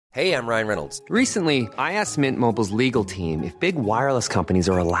Hey, I'm Ryan Reynolds. Recently, I asked Mint Mobile's legal team if big wireless companies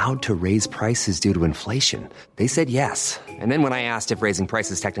are allowed to raise prices due to inflation. They said yes. And then when I asked if raising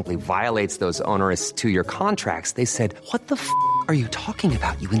prices technically violates those onerous two-year contracts, they said, "What the f*** are you talking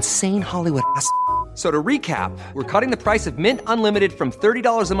about, you insane Hollywood ass?" So to recap, we're cutting the price of Mint Unlimited from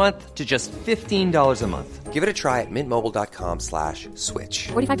 $30 a month to just $15 a month. Give it a try at mintmobile.com/switch.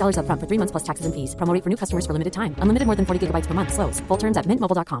 $45 up front for 3 months plus taxes and fees. Promo rate for new customers for limited time. Unlimited more than 40 gigabytes per month. Slows full terms at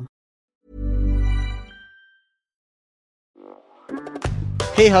mintmobile.com.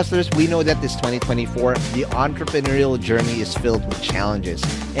 Hey hustlers, we know that this 2024, the entrepreneurial journey is filled with challenges.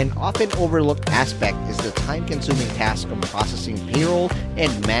 An often overlooked aspect is the time-consuming task of processing payroll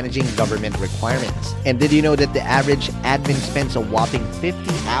and managing government requirements. And did you know that the average admin spends a whopping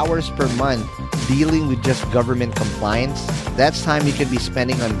 50 hours per month dealing with just government compliance? That's time you could be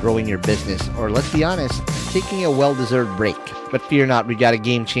spending on growing your business, or let's be honest, taking a well-deserved break. But fear not, we got a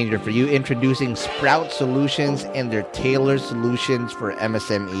game changer for you, introducing Sprout Solutions and their tailored solutions for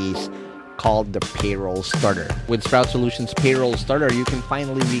MSMEs called the Payroll Starter. With Sprout Solutions Payroll Starter, you can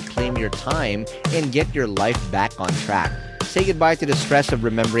finally reclaim your time and get your life back on track. Say goodbye to the stress of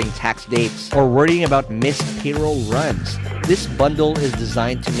remembering tax dates or worrying about missed payroll runs. This bundle is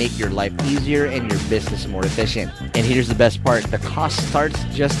designed to make your life easier and your business more efficient. And here's the best part. The cost starts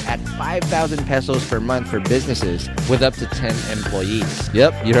just at 5,000 pesos per month for businesses with up to 10 employees.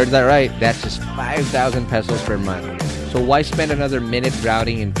 Yep, you heard that right. That's just 5,000 pesos per month. So why spend another minute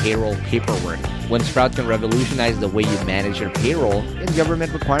drowning in payroll paperwork when Sprout can revolutionize the way you manage your payroll and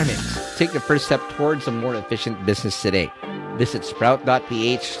government requirements? Take the first step towards a more efficient business today. Visit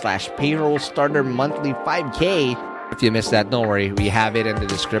sprout.ph/payroll starter monthly 5K. If you missed that, don't worry. We have it in the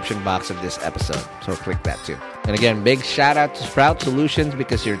description box of this episode. So click that too. And again, big shout out to Sprout Solutions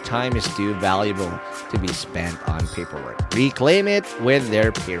because your time is too valuable to be spent on paperwork. Reclaim it with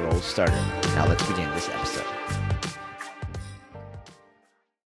their payroll starter. Now let's begin this episode.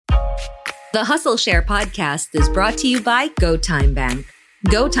 The Hustle Share podcast is brought to you by GoTime Bank.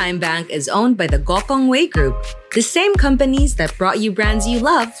 GoTime Bank is owned by the Gokong Wei Group, the same companies that brought you brands you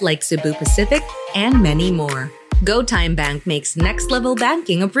love like Cebu Pacific and many more. GoTime Bank makes next-level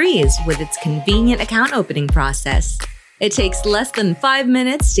banking a breeze with its convenient account opening process. It takes less than 5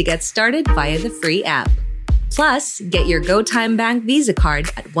 minutes to get started via the free app. Plus, get your GoTime Bank Visa card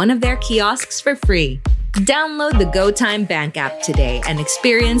at one of their kiosks for free. Download the GoTime Bank app today and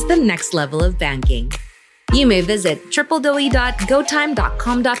experience the next level of banking. You may visit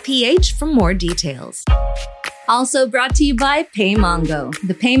www.gotime.com.ph for more details. Also brought to you by PayMongo,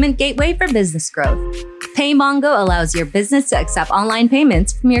 the payment gateway for business growth. PayMongo allows your business to accept online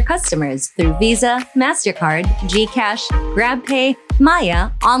payments from your customers through Visa, MasterCard, GCash, GrabPay, Maya,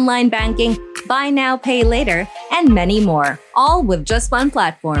 online banking, buy now, pay later, and many more, all with just one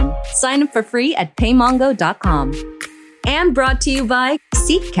platform. Sign up for free at paymongo.com. And brought to you by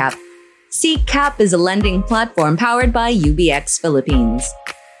SeekCap. SeekCap is a lending platform powered by UBX Philippines.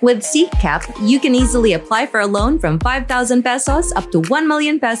 With SeekCap, you can easily apply for a loan from 5,000 pesos up to 1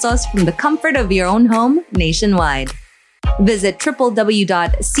 million pesos from the comfort of your own home nationwide. Visit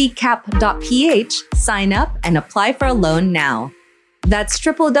www.seekcap.ph, sign up, and apply for a loan now. That's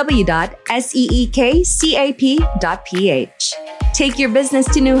www.seekcap.ph. Take your business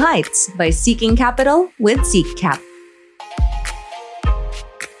to new heights by seeking capital with SeekCap.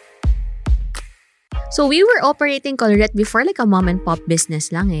 So we were operating Colourette before like a mom and pop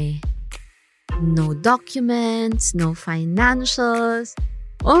business lang eh. No documents, no financials.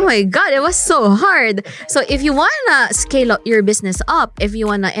 Oh my God, it was so hard. So if you wanna scale up your business up, if you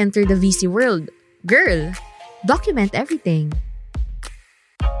wanna enter the VC world, girl, document everything.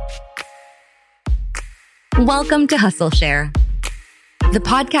 Welcome to Hustle Share, the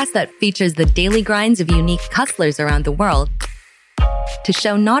podcast that features the daily grinds of unique hustlers around the world to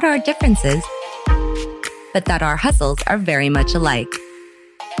show not our differences, but that our hustles are very much alike.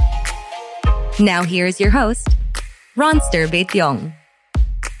 Now here's your host, Ronster Baetiong.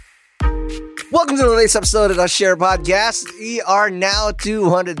 Welcome to the latest episode of the Share Podcast. We are now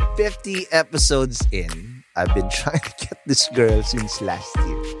 250 episodes in. I've been trying to get this girl since last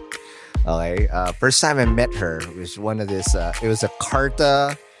year. Okay, first time I met her was one of this. It was a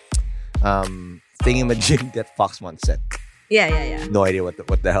Carta thingamajig that Foxmont said. Yeah. No idea what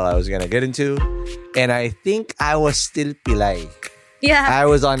the hell I was gonna get into, and I think I was still pilay. Yeah, I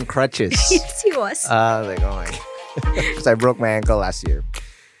was on crutches. Yes, he was. Like, oh my, because I broke my ankle last year.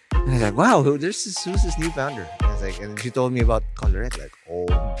 And I was like, wow, who's this new founder? And I was like, and she told me about Colourette. Like, oh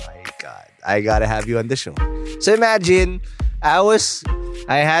my God, I gotta have you on the show. So imagine, I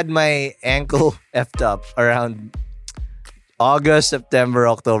had my ankle effed up around August, September,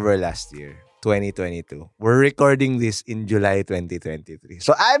 October last year, 2022. We're recording this in July 2023.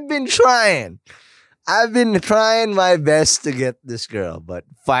 So I've been trying. I've been trying my best to get this girl, but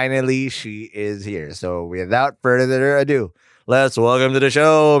finally she is here. So without further ado, let's welcome to the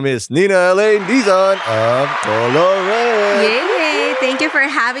show, Miss Nina Ellaine Dizon of Colourette. Yay! Thank you for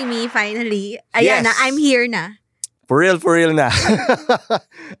having me finally. Ayan Yes. na, I'm here na. For real na.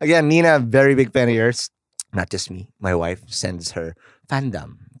 Again, Nina, very big fan of yours. Not just me. My wife sends her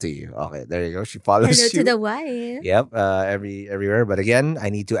fandom to you. Okay, there you go. She follows Hello you. to the wife. Yep, everywhere. But again,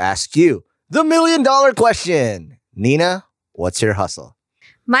 I need to ask you the $1 million question. Nina, what's your hustle?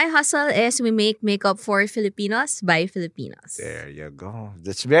 My hustle is we make makeup for Filipinos by Filipinos. There you go.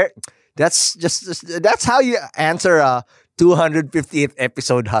 That's how you answer a 250th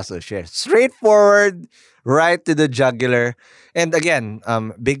episode hustle share. Straightforward, right to the jugular. And again,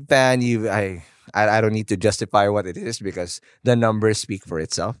 big fan. I don't need to justify what it is because the numbers speak for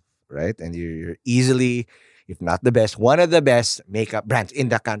itself, right? And you're easily, if not the best, one of the best makeup brands in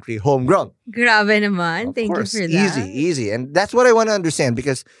the country, homegrown. Grabe naman. Of Thank course, you for that. Easy. And that's what I want to understand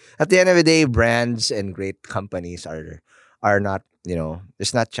because at the end of the day, brands and great companies are not,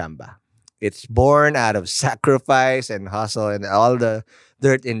 it's not chamba. It's born out of sacrifice and hustle and all the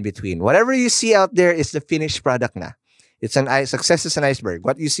dirt in between. Whatever you see out there is the finished product na. Success is an iceberg.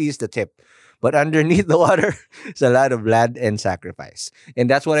 What you see is the tip. But underneath the water is a lot of blood and sacrifice. And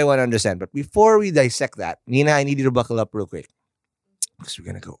that's what I want to understand. But before we dissect that, Nina, I need you to buckle up real quick. Because we're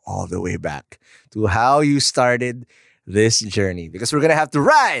going to go all the way back to how you started this journey. Because we're going to have to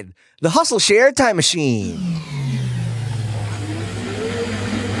ride the Hustle Share Time Machine.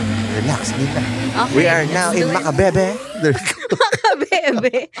 Relax, Nina. Okay, We are now in let's do it. Macabebe. There we go.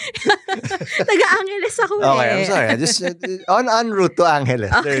 Makabebe. Taga-Angeles ako Okay, I'm sorry. I just en route to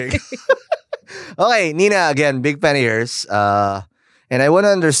Angeles. There you go. Okay, Nina, again, big fan of yours. And I want to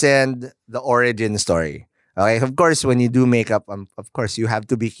understand the origin story. Okay, of course, when you do makeup, of course, you have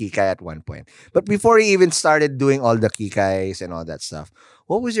to be kikay at one point. But before you even started doing all the kikays and all that stuff,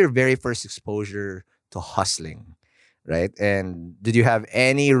 what was your very first exposure to hustling? Right? And did you have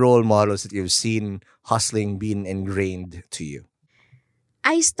any role models that you've seen hustling being ingrained to you?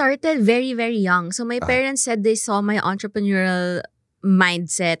 I started very, very young. So my parents said they saw my entrepreneurial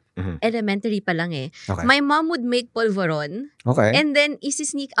mindset. Elementary pa lang eh. Okay. My mom would make polvoron. Okay. And then,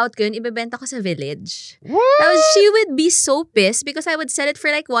 isi-sneak out ko yun, ibebenta ko sa village. Tapos, she would be so pissed because I would sell it for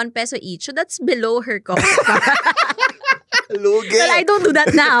like 1 peso each. So, that's below her cost. Lugi. But I don't do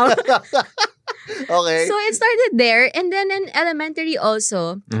that now. Okay. So, it started there. And then, in elementary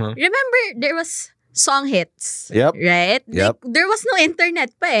also, remember, there was song hits. Yep. Right? Yep. Like, there was no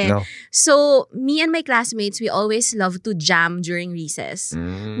internet pa eh. No. So, me and my classmates, we always love to jam during recess.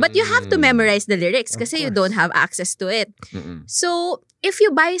 But you have to memorize the lyrics kasi you don't have access to it. So, if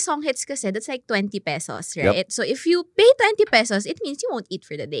you buy song hits kasi, that's like 20 pesos, right? So, if you pay 20 pesos, it means you won't eat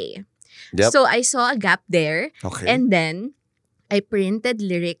for the day. Yep. So, I saw a gap there. Okay. And then, I printed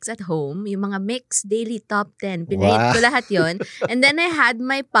lyrics at home. Yung mga mix, daily top 10. Pinrint ko lahat yon. And then I had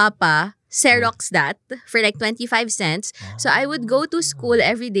my papa Xerox that for like 25 cents. So I would go to school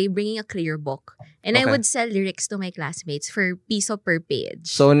every day bringing a clear book. And I would sell lyrics to my classmates for piso per page.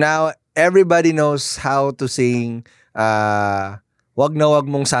 So now everybody knows how to sing Wag na Wag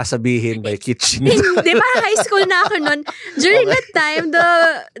Mong Sasabihin by Kitchen. Hindi, parang high school na ako nun. During that time,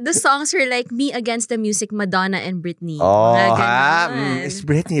 the songs were like Me Against the Music, Madonna and Britney. Mga ganon. It's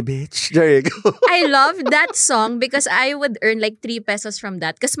Britney, bitch. There you go. I loved that song because I would earn like 3 pesos from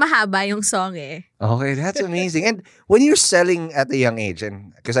that kasi mahaba yung song eh. Okay, that's amazing. And when you're selling at a young age,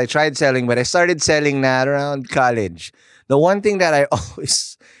 and because I tried selling, but I started selling na around college, the one thing that I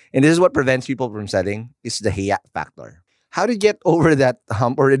always, and this is what prevents people from selling, is the hiya factor. How did you get over that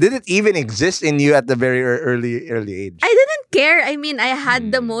hump? Or did it even exist in you at the very early age? I didn't care. I mean, I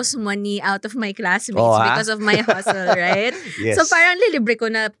had the most money out of my classmates because of my hustle, right? Yes. So parang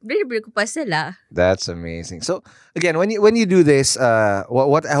lilibre ko pa sila. That's amazing. So again, when you do this,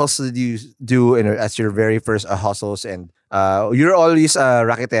 what else did you do as your very first hustles? And you're always a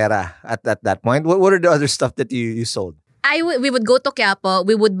racketera at that point. What are the other stuff that you sold? We would go to Quiapo,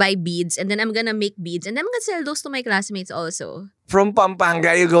 we would buy beads, and then I'm gonna make beads, and then I'm gonna sell those to my classmates also. From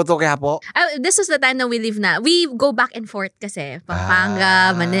Pampanga, you go to Quiapo? This is the time that we live na. We go back and forth kasi.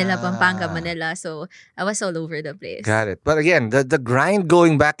 Pampanga, Manila. So, I was all over the place. Got it. But again, the grind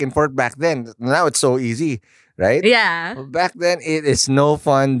going back and forth back then, now it's so easy, right? Yeah. Back then, it is no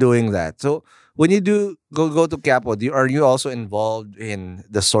fun doing that. So, when you do go to Quiapo, are you also involved in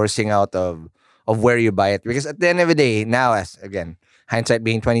the sourcing out of where you buy it? Because at the end of the day, now, as again, hindsight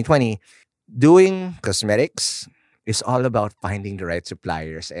being 2020, doing cosmetics is all about finding the right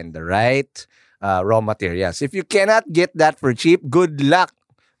suppliers and the right raw materials. If you cannot get that for cheap, good luck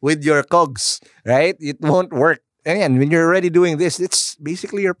with your cogs, right? It won't work. And again, when you're already doing this, it's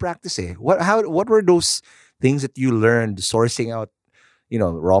basically your practice. Eh? What were those things that you learned sourcing out,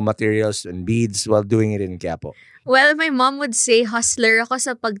 raw materials and beads while doing it in Quiapo? Well, my mom would say hustler ako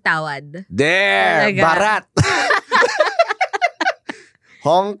sa pagtawad. There! Talaga. Barat!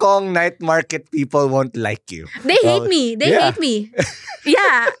 Hong Kong night market people won't like you. They hate me. They yeah. hate me.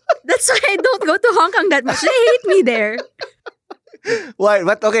 Yeah. That's why I don't go to Hong Kong that much. They hate me there. Why?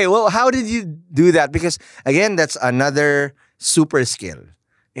 But okay, well, how did you do that? Because again, that's another super skill.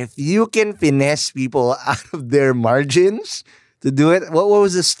 If you can finesse people out of their margins to do it, what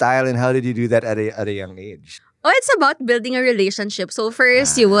was the style and how did you do that at a young age? Oh, it's about building a relationship. So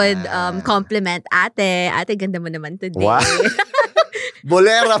first, you would compliment ate. Ate, ganda mo naman today. Wow.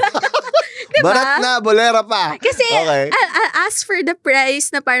 Bolera pa. Diba? Barat na, bolera pa. Kasi Okay. I'll ask for the price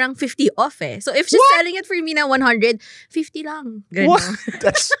na parang 50 off eh. So if she's selling it for me na 100, 50 lang. Ganun. What?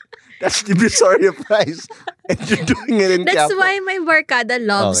 That's the Visoria price. And you're doing it in That's Quiapo. why my barkada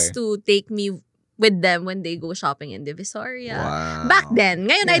loves Okay. to take me with them when they go shopping in Divisoria. Wow. Back then.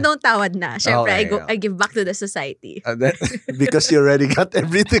 Ngayon, I don't tawad na. Syempre, Okay, I give back to the society. Because you already got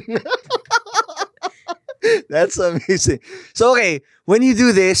everything. That's amazing. So, okay, when you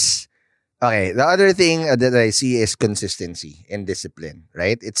do this, okay, the other thing that I see is consistency and discipline,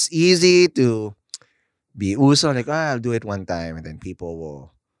 right? It's easy to be uso, like, I'll do it one time and then people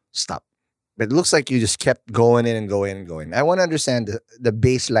will stop. But it looks like you just kept going in and going and going. I want to understand the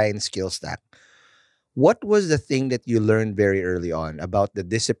baseline skill stack. What was the thing that you learned very early on about the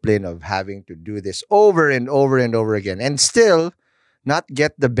discipline of having to do this over and over and over again and still not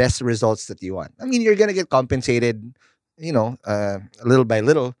get the best results that you want? I mean, you're going to get compensated, little by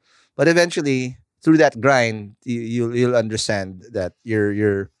little, but eventually through that grind, you'll understand that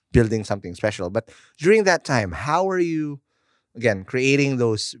you're building something special. But during that time, how are you, again, creating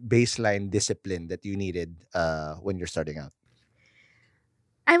those baseline discipline that you needed when you're starting out?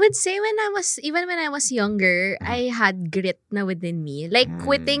 I would say even when I was younger, I had grit na within me. Like,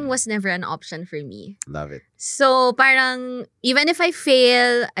 quitting was never an option for me. Love it. So, parang, even if I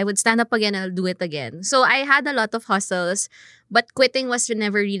fail, I would stand up again and I'll do it again. So, I had a lot of hustles, but quitting was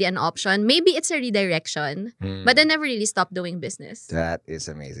never really an option. Maybe it's a redirection, but I never really stopped doing business. That is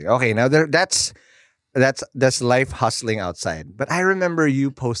amazing. Okay, now that's life hustling outside. But I remember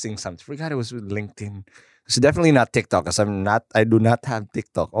you posting something. Forgot it was with LinkedIn. It's definitely not TikTok because I do not have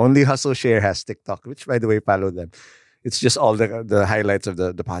TikTok. Only Hustle Share has TikTok, which, by the way, follow them. It's just all the highlights of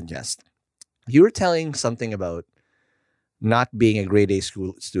the podcast. You were telling something about not being a grade A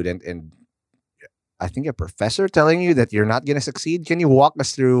school student and I think a professor telling you that you're not going to succeed. Can you walk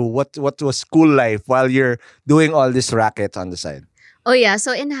us through what was school life while you're doing all this racket on the side? Oh yeah,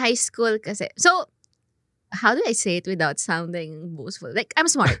 so in high school kasi. So, how do I say it without sounding boastful? Like, I'm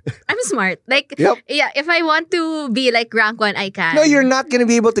smart. I'm smart. Like, Yep. yeah, if I want to be like rank 1, I can. No, you're not going to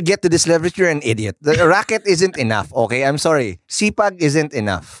be able to get to this level. You're an idiot. The racket isn't enough, okay? I'm sorry. CPAG isn't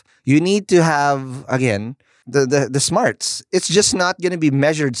enough. You need to have, again, the smarts. It's just not going to be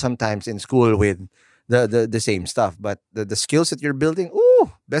measured sometimes in school with the same stuff. But the skills that you're building, ooh,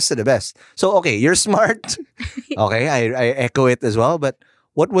 best of the best. So, okay, you're smart. Okay, I echo it as well. But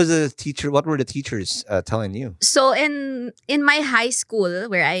what were the teachers telling you? So in my high school,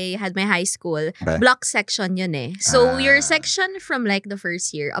 where I had my high school, Okay. block section yun eh. So your section from like the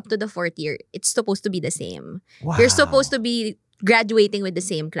first year up to the fourth year, it's supposed to be the same. Wow. You're supposed to be graduating with the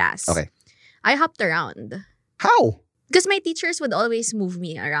same class. Okay. I hopped around. How? Because my teachers would always move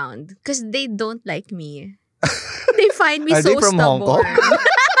me around. Because they don't like me. They find me Are so they from Hong Kong? stubborn.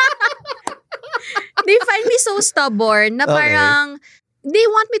 They find me so stubborn na Okay. parang they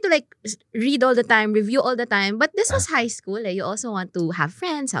want me to like read all the time, review all the time. But this was high school. You also want to have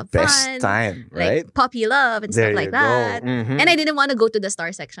friends, have fun. Best time, right? Like puppy love and There stuff like you go. that. Mhm. And I didn't want to go to the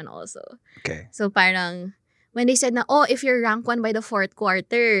star section also. Okay. So parang when they said na, oh, if you're rank 1 by the fourth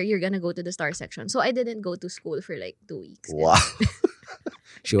quarter, you're gonna go to the star section. So I didn't go to school for like 2 weeks. Wow.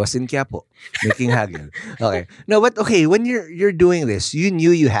 She was in Quiapo, making hagel. Okay. No, but okay, when you're doing this, you knew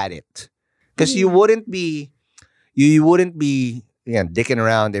you had it. Because you wouldn't be dicking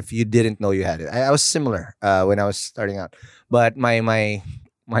around if you didn't know you had it. I was similar when I was starting out. But my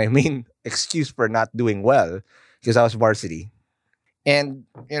main excuse for not doing well, because I was varsity. And,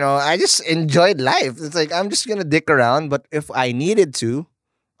 I just enjoyed life. It's like, I'm just going to dick around. But if I needed to,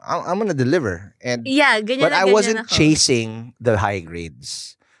 I'm going to deliver. And Yeah, ganyan But na I ganyan wasn't ako. chasing the high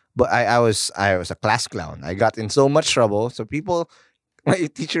grades. But I was a class clown. I got in so much trouble. So people my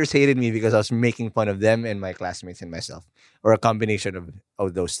teachers hated me because I was making fun of them and my classmates and myself, or a combination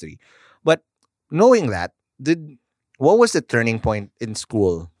of those three. But knowing that, what was the turning point in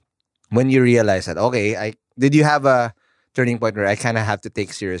school when you realized that, okay, did you have a turning point where I kind of have to take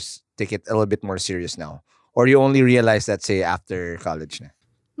it a little bit more serious now? Or you only realized that, say, after college na?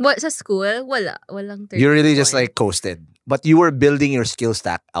 What, sa school? Wala. Walang turning You really just point. like coasted. But you were building your skill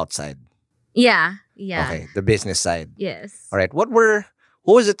stack outside. Yeah. Yeah. Okay, the business side. Yes. All right. What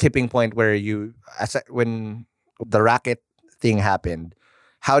was the tipping point where when the racket thing happened,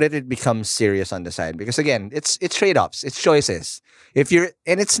 how did it become serious on the side? Because again, it's trade-offs, it's choices.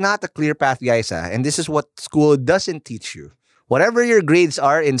 It's not a clear path, guys, and this is what school doesn't teach you. Whatever your grades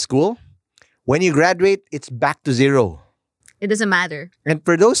are in school, when you graduate, it's back to zero. It doesn't matter. And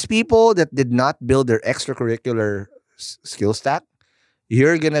for those people that did not build their extracurricular skill stack,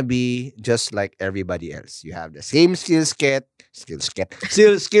 you're gonna be just like everybody else. You have the same skill set,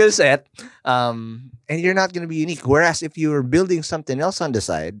 and you're not gonna be unique. Whereas if you're building something else on the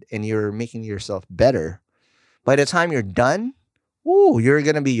side and you're making yourself better, by the time you're done, you're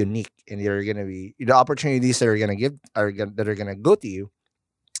gonna be unique, and you're gonna be the opportunities that are gonna go to you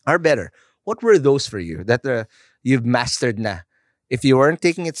are better. What were those for you that you've mastered na? If you weren't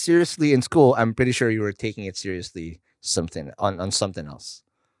taking it seriously in school, I'm pretty sure you were taking it seriously on something else.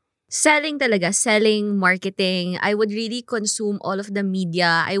 Selling talaga, selling, marketing. I would really consume all of the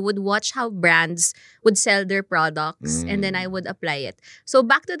media. I would watch how brands would sell their products and then I would apply it. So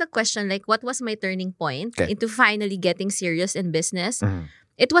back to the question, like what was my turning point into finally getting serious in business?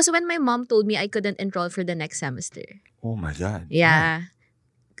 It was when my mom told me I couldn't enroll for the next semester. Oh my God. Yeah.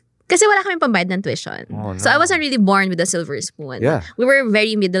 Kasi wala kaming pambayad ng tuition. Oh, no. So I wasn't really born with a silver spoon. Yeah. We were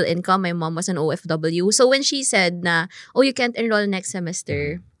very middle income. My mom was an OFW. So when she said na, oh, you can't enroll next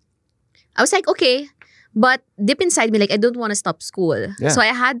semester, I was like, okay. But deep inside me, like, I don't want to stop school. Yeah. So I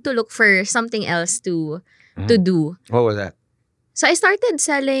had to look for something else to do. What was that? So I started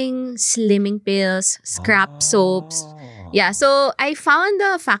selling slimming pills, scrap soaps. Yeah, so I found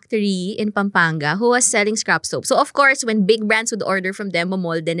a factory in Pampanga who was selling scrap soap. So of course, when big brands would order from them,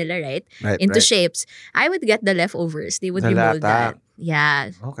 mamolde nila, right? Into shapes. I would get the leftovers. They would remold that.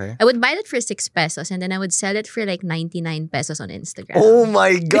 Yeah. Okay. I would buy it for 6 pesos and then I would sell it for like 99 pesos on Instagram. Oh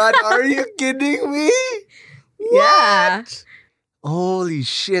my God, are you kidding me? Yeah. What? Holy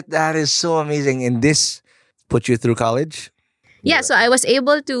shit, that is so amazing. And this put you through college? Yeah, so I was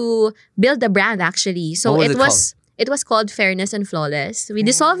able to build a brand actually. So What was it was called Fairness and Flawless. We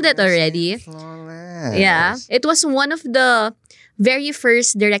dissolved it already. Flawless. Yeah. It was one of the very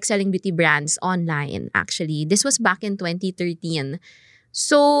first direct selling beauty brands online actually. This was back in 2013.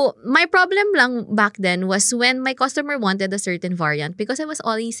 So my problem lang back then was when my customer wanted a certain variant because I was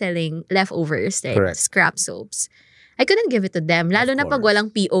only selling leftovers, like Correct. scrap soaps. I couldn't give it to them, lalo na pag course.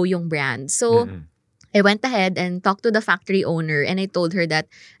 walang PO yung brand. So I went ahead and talked to the factory owner and I told her that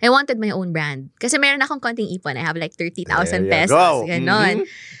I wanted my own brand. Kasi meron akong konting ipon. I have like 30,000 There you pesos. go. Ganon.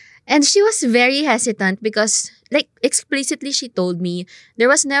 And she was very hesitant because like explicitly she told me there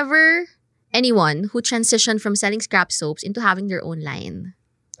was never anyone who transitioned from selling scrap soaps into having their own line.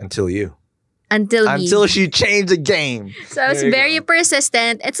 Until you. Until she changed the game. So I was There you very go.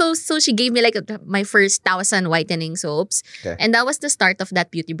 persistent. And so she gave me like my first 1,000 whitening soaps. Okay. And that was the start of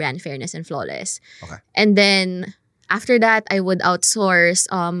that beauty brand, Fairness and Flawless. Okay. And then after that, I would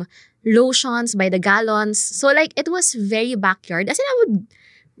outsource lotions by the gallons. So like it was very backyard. As in I would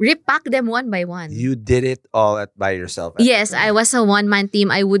repack them one by one. You did it all by yourself. Yes, I was a one-man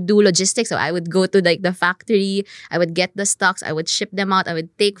team. I would do logistics. So I would go to like the factory. I would get the stocks. I would ship them out. I would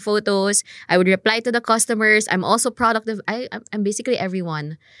take photos. I would reply to the customers. I'm also productive. I'm basically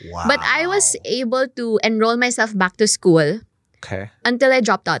everyone. Wow. But I was able to enroll myself back to school Okay. until I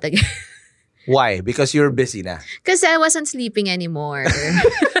dropped out again. Why? Because you're busy na. Because I wasn't sleeping anymore.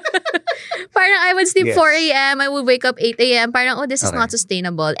 Parang I would sleep Yes. 4 a.m. I would wake up 8 a.m. Parang, oh, this is Okay. not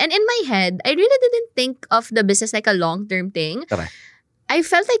sustainable. And in my head, I really didn't think of the business like a long-term thing. Okay. I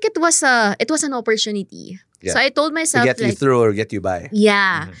felt like it was an opportunity. Yeah. So I told To myself get you like, through or get you by.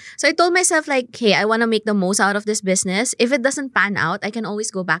 yeah. So I told myself like, hey, I want to make the most out of this business. If it doesn't pan out, I can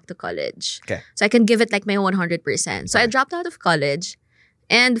always go back to college. Okay. So I can give it like my 100%. So I dropped out of college.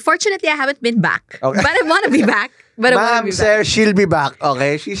 And fortunately, I haven't been back. Okay. But I want to be back. But I want to Ma'am, be sir, back. she'll be back.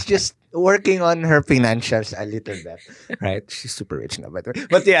 Okay? She's just working on her financials a little bit. Right? She's super rich now, by the way.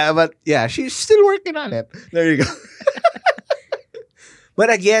 But yeah, she's still working on it. There you go. But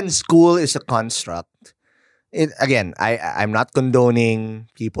again, school is a construct. I'm not condoning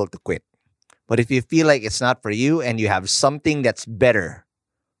people to quit. But if you feel like it's not for you and you have something that's better,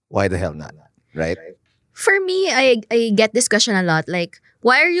 why the hell not? Right? For me, I get this question a lot. Like,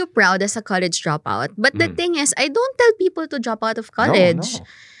 why are you proud as a college dropout? But the thing is, I don't tell people to drop out of college. No.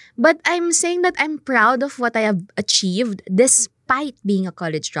 But I'm saying that I'm proud of what I have achieved despite being a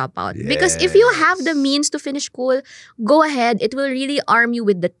college dropout. Because if you have the means to finish school, go ahead. It will really arm you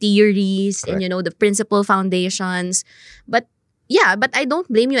with the theories and, the principal foundations. But yeah, but I don't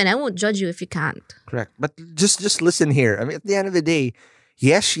blame you and I won't judge you if you can't. Correct. But just listen here. I mean, at the end of the day,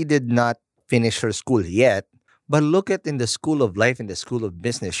 yes, she did not finish her school yet. But look at in the school of life, in the school of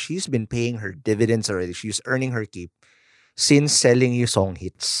business, she's been paying her dividends already. She's earning her keep since selling you song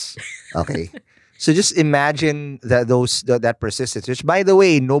hits. Okay. So just imagine that persistence, which by the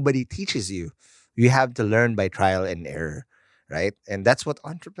way, nobody teaches you. You have to learn by trial and error. Right? And that's what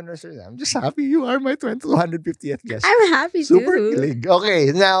entrepreneurs are. I'm just happy you are my 250th guest. I'm happy Super too. killing.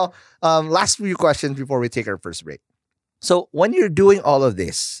 Okay, now, last few questions before we take our first break. So when you're doing all of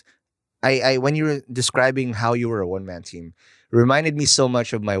this, I when you were describing how you were a one-man team, reminded me so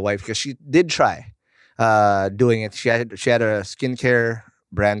much of my wife because she did try doing it. She had a skincare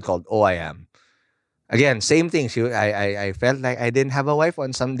brand called OIM. Again, same thing. I felt like I didn't have a wife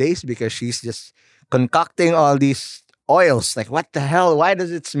on some days because she's just concocting all these oils. Like, what the hell? Why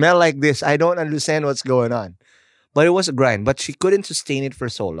does it smell like this? I don't understand what's going on. But it was a grind. But she couldn't sustain it for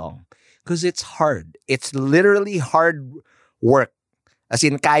so long because it's hard. It's literally hard work. As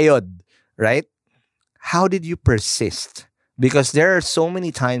in kayod, right? How did you persist? Because there are so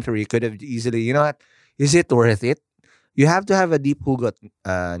many times where you could have easily, you know what? Is it worth it? You have to have a deep hugot,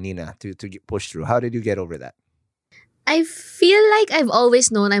 Nina, to push through. How did you get over that? I feel like I've always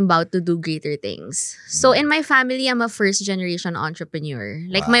known I'm about to do greater things. So in my family, I'm a first generation entrepreneur.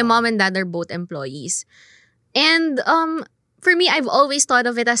 Like my mom and dad are both employees. And for me, I've always thought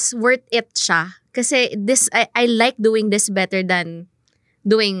of it as worth it siya. Kasi I like doing this better than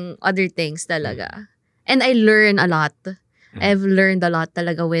doing other things talaga. And I learn a lot. I've learned a lot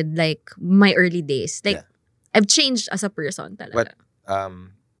talaga with like my early days. Like I've changed as a person talaga. But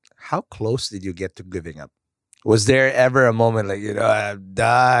how close did you get to giving up? Was there ever a moment like, I'm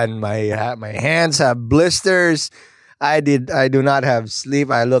done. My hands have blisters. I do not have sleep.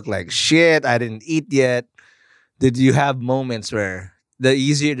 I look like shit. I didn't eat yet. Did you have moments where the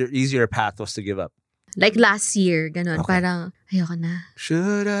easier path was to give up? Like last year, ganon. Okay. Parang, ayoko na.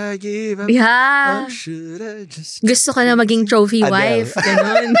 Should I give up? Yeah. Or should I just... Gusto ko na maging trophy Adele. wife.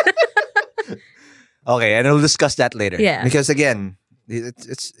 Ganon. Okay, and we'll discuss that later. Yeah. Because again,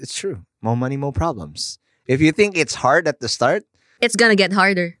 it's true. More money, more problems. If you think it's hard at the start, It's gonna get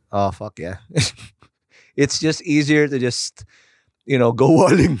harder. oh, fuck yeah. It's just easier to just, go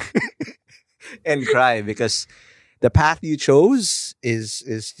walling and cry because the path you chose is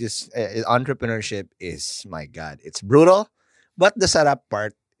just entrepreneurship is, my God, it's brutal, but the sarap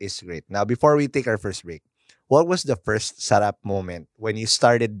part is great. Now, before we take our first break, what was the first sarap moment when you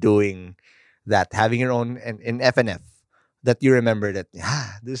started doing that, having your own in FNF? That you remember that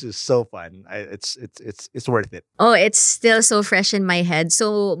this is so fun. It's worth it. Oh, it's still so fresh in my head.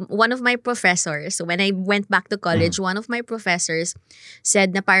 So, one of my professors, when I went back to college, one of my professors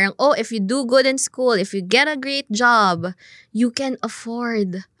said na parang, if you do good in school, if you get a great job, you can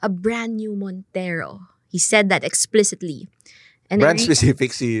afford a brand new Montero. He said that explicitly. And Brand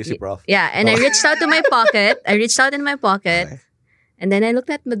specific si Prof. Yeah, and I reached out to my pocket. Okay. And then I looked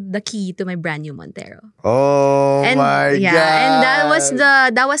at the key to my brand new Montero. Oh And my God. and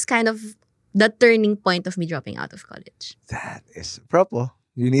that was kind of the turning point of me dropping out of college. That is propo.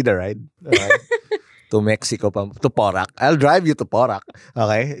 You need a ride. Alright. To Mexico, to Porac. I'll drive you to Porac.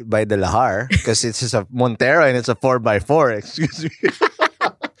 Okay? By the Lahar. Because it's just a Montero and it's a 4x4. Excuse me.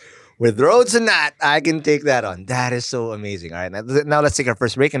 With roads and that, I can take that on. That is so amazing. All right, now let's take our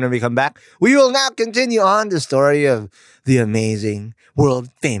first break. And when we come back, we will now continue on the story of the amazing,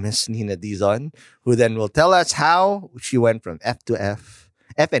 world-famous Nina Dizon, who then will tell us how she went from F to F,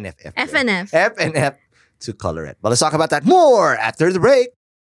 FNF to Colourette. But let's talk about that more after the break.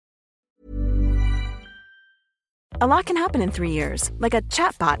 A lot can happen in 3 years, like a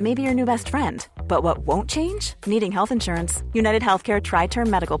chatbot may be your new best friend. But what won't change? Needing health insurance. United Healthcare Tri-Term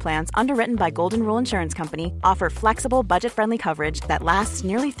Medical Plans, underwritten by Golden Rule Insurance Company, offer flexible, budget-friendly coverage that lasts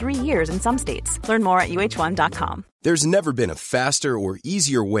nearly 3 years in some states. Learn more at uh1.com. There's never been a faster or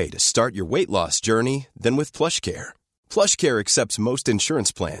easier way to start your weight loss journey than with PlushCare. PlushCare accepts most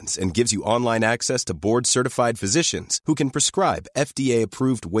insurance plans and gives you online access to board-certified physicians who can prescribe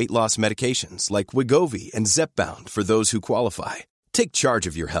FDA-approved weight loss medications like Wegovy and Zepbound for those who qualify. Take charge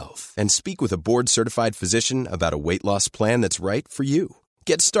of your health and speak with a board-certified physician about a weight loss plan that's right for you.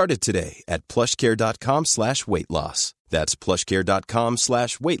 Get started today at plushcare.com/weight loss. That's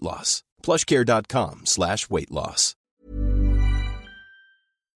plushcare.com/weight loss. PlushCare.com/weight loss.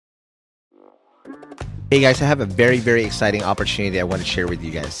 Hey guys, I have a very, very exciting opportunity I want to share with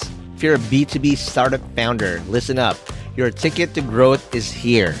you guys. If you're a B2B startup founder, listen up. Your ticket to growth is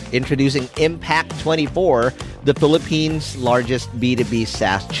here. Introducing Impact 24, the Philippines' largest B2B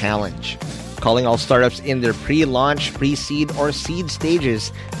SaaS challenge. Calling all startups in their pre-launch, pre-seed, or seed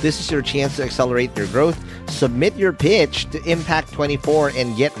stages, this is your chance to accelerate your growth. Submit your pitch to Impact 24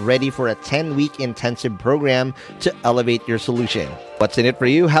 and get ready for a 10-week intensive program to elevate your solution. What's in it for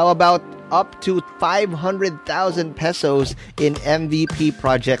you? How about up to 500,000 pesos in MVP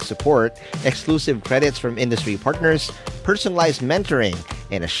project support, exclusive credits from industry partners, personalized mentoring,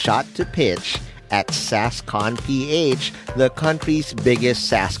 and a shot to pitch at SaaSCon PH, the country's biggest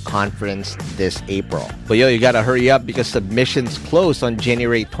SaaS conference this April. But you gotta hurry up because submissions close on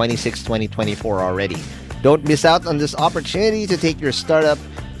January 26, 2024 already. Don't miss out on this opportunity to take your startup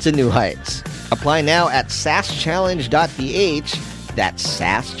to new heights. Apply now at saaschallenge.ph. That's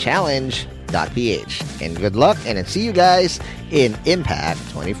saaschallenge.ph. And good luck, and I'll see you guys in Impact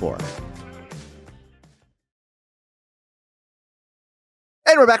 24.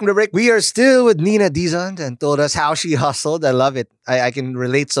 And we're back from the break. We are still with Nina Dizon and told us how she hustled. I love it. I can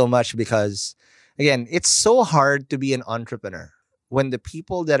relate so much because, again, it's so hard to be an entrepreneur when the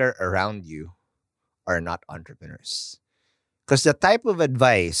people that are around you are not entrepreneurs. Because the type of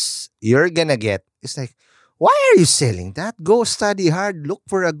advice you're going to get is like, why are you selling that? Go study hard, look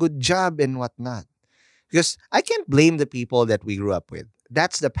for a good job and whatnot. Because I can't blame the people that we grew up with.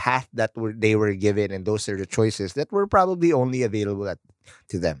 That's the path that they were given, and those are the choices that were probably only available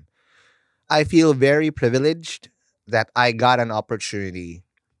to them. I feel very privileged that I got an opportunity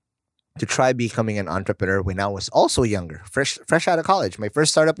to try becoming an entrepreneur when I was also younger, fresh out of college. My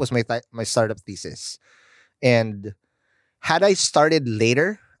first startup was my startup thesis. And had I started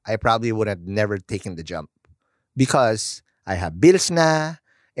later, I probably would have never taken the jump because I have bills na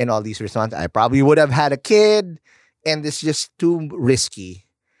and all these responsibilities. I probably would have had a kid, and it's just too risky.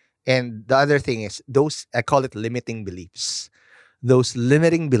 And the other thing is I call it limiting beliefs. Those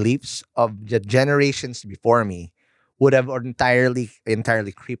limiting beliefs of the generations before me would have entirely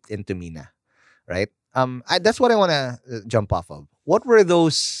creeped into me na, right? That's what I want to jump off of. What were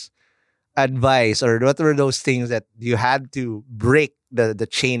those advice, or what were those things that you had to break the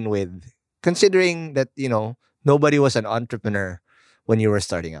chain with, considering that, nobody was an entrepreneur when you were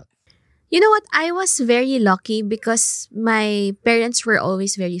starting out? You know what? I was very lucky because my parents were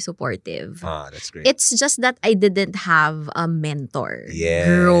always very supportive. Ah, that's great. It's just that I didn't have a mentor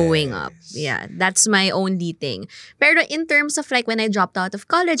growing up. Yeah, that's my only thing. Pero in terms of like when I dropped out of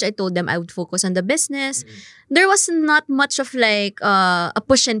college, I told them I would focus on the business. There was not much of like a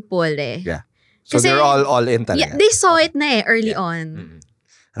push and pull eh. Yeah. So Kasi, they're all in talaga. Yeah, they saw it na early on. Mm-hmm.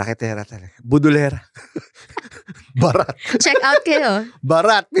 Raketera talaga. Budulera. Barat. Check out kayo.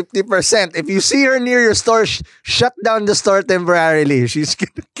 Barat, 50%. If you see her near your store, shut down the store temporarily. She's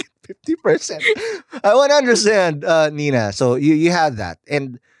gonna get 50%. I want to understand, Nina. So you have that.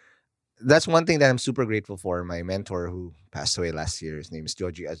 And that's one thing that I'm super grateful for. My mentor who passed away last year, his name is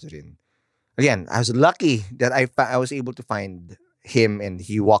Joji Azurin. Again, I was lucky that I was able to find him, and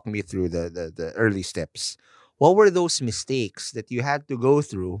he walked me through the early steps. What were those mistakes that you had to go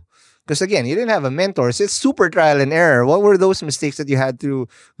through? Because again, you didn't have a mentor. So it's super trial and error. What were those mistakes that you had to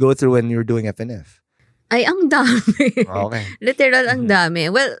go through when you were doing FNF? Ay, ang dami. Okay. Literal, ang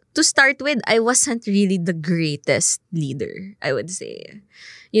dami. Well, to start with, I wasn't really the greatest leader, I would say.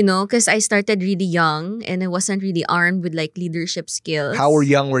 Because I started really young and I wasn't really armed with like leadership skills. How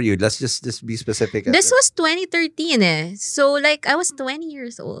young were you? Let's just be specific. This was 2013 eh. So like I was 20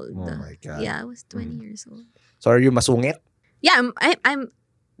 years old. Oh my God. Yeah, I was 20 years old. So are you masungit? Yeah, I'm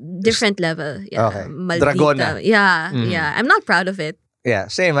different level. Yeah, Okay. maldita. Dragona. Yeah, yeah. I'm not proud of it. Yeah,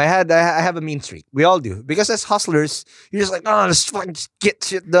 same. I have a mean streak. We all do. Because as hustlers, you're just like, let's fucking get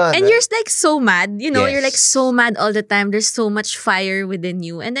shit done. And you're like so mad, Yes. You're like so mad all the time. There's so much fire within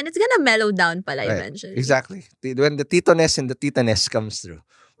you. And then it's gonna mellow down pala eventually. Exactly. When the titoness and the titaness comes through.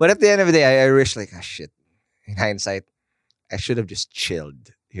 But at the end of the day, I wish like, shit. In hindsight, I should have just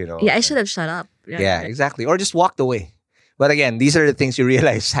chilled, Yeah, I should have shut up. Yeah, exactly. Or just walked away. But again, these are the things you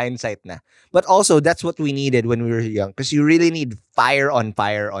realize, hindsight na. But also, that's what we needed when we were young. Because you really need fire on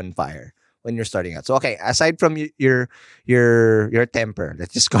fire on fire when you're starting out. So, okay, aside from your temper,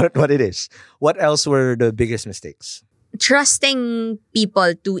 let's just call it what it is. What else were the biggest mistakes? Trusting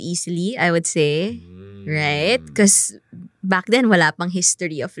people too easily, I would say. Right? Because back then, wala pang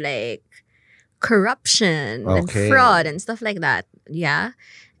history of like corruption and fraud and stuff like that. Yeah.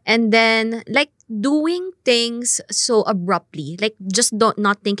 And then, like, doing things so abruptly, like just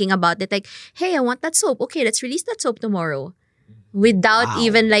not thinking about it. Like, hey, I want that soap. Okay, let's release that soap tomorrow, without Wow.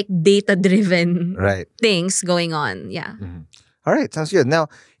 even like data-driven Right. things going on. Yeah. All right, sounds good. Now,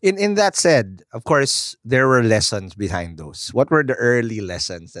 in that said, of course, there were lessons behind those. What were the early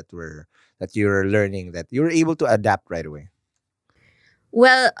lessons that you were learning that you were able to adapt right away?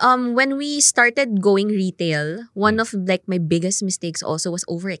 Well, when we started going retail, one of like my biggest mistakes also was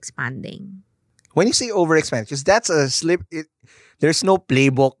overexpanding. When you say overexpand, because that's a slip. There's no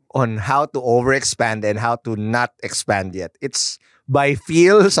playbook on how to overexpand and how to not expand yet. It's by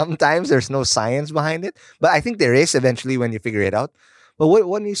feel. Sometimes there's no science behind it, but I think there is eventually when you figure it out. But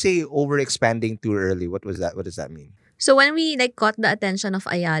when you say overexpanding too early, what was that? What does that mean? So when we like caught the attention of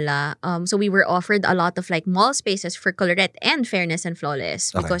Ayala, so we were offered a lot of like mall spaces for Colourette and Fairness and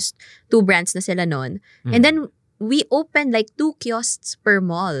Flawless, Okay. because two brands na sila nun. And then we opened like 2 kiosks per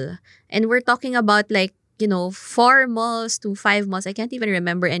mall. And we're talking about like, 4 malls to 5 malls. I can't even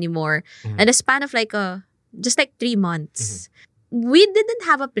remember anymore. And a span of like just like 3 months. We didn't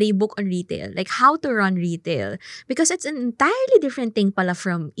have a playbook on retail, like how to run retail, because it's an entirely different thing pala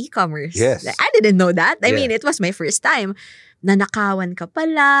from e-commerce. Yes. Like, I didn't know that. I Yeah. mean, it was my first time. Nanakawan ka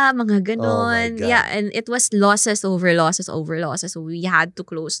pala, mga ganon. God. Yeah, and it was losses over losses over losses. So we had to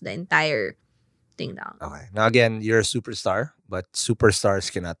close the entire thing down. Okay. Now again, you're a superstar, but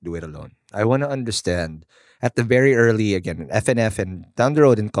superstars cannot do it alone. I want to understand at the very early, again, FNF and down the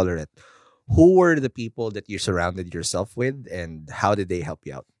road in Colourette, who were the people that you surrounded yourself with and how did they help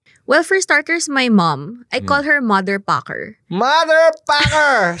you out? Well, for starters, my mom, I call her Mother Packer. Mother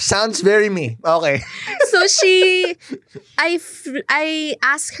Packer! Sounds very me. Okay. So I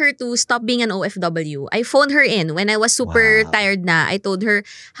asked her to stop being an OFW. I phoned her in when I was super Wow. tired na. I told her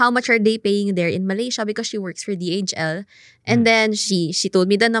how much are they paying there in Malaysia because she works for DHL. And then she told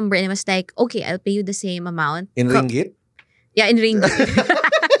me the number and I was like, okay, I'll pay you the same amount. In ringgit? Yeah, in ringgit.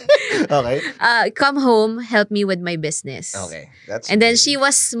 Okay. Come home, help me with my business. Okay. That's And then amazing. she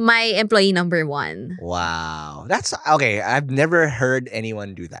was my employee number 1. Wow. That's okay. I've never heard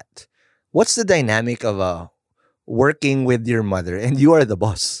anyone do that. What's the dynamic of working with your mother and you are the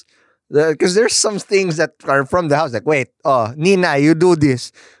boss? Because there's some things that are from the house. Like, wait, Nina, you do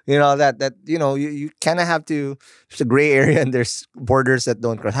this. That you kind of have to. There's a gray area and there's borders that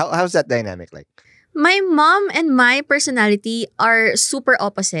don't cross. How's that dynamic like? My mom and my personality are super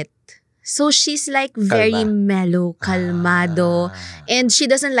opposite. So she's like very Kalma. mellow, calmado. Ah. And she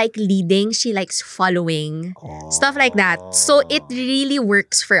doesn't like leading. She likes following. Stuff like that. So it really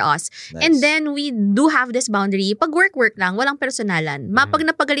works for us. Nice. And then we do have this boundary. Pag work lang, walang personalan. Pag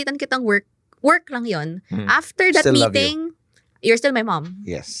napagalitan kitang work lang yon. After that Still love you. meeting, you're still my mom.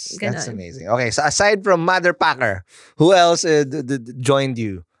 Yes, Ganon. that's amazing. Okay, so aside from Mother Packer, who else joined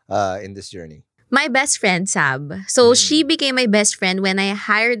you in this journey? My best friend, Sab. So, she became my best friend when I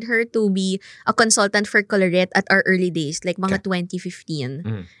hired her to be a consultant for Colourette at our early days, like mga 2015.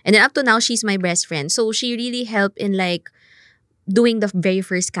 And then up to now, she's my best friend. So, she really helped in like doing the very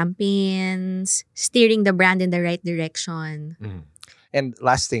first campaigns, steering the brand in the right direction. And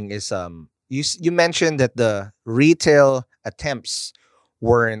last thing is, you mentioned that the retail attempts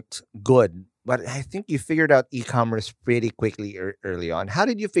weren't good, but I think you figured out e-commerce pretty quickly early on. How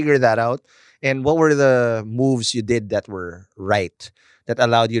did you figure that out? And what were the moves you did that were right that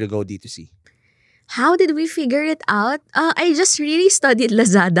allowed you to go D2C? How did we figure it out? I just really studied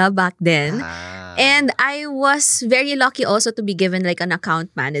Lazada back then. And I was very lucky also to be given like an account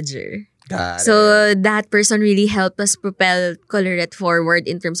manager. Got it. So that person really helped us propel Colourette forward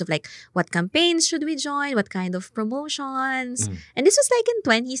in terms of like what campaigns should we join, what kind of promotions. And this was like in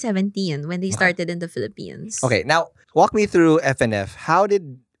 2017 when they started in the Philippines. Okay, now walk me through FNF. How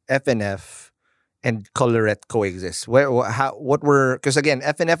did FNF and Colourette coexist? What were, because again,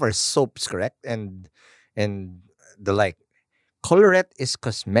 FNF are soaps, correct? And the like. Colourette is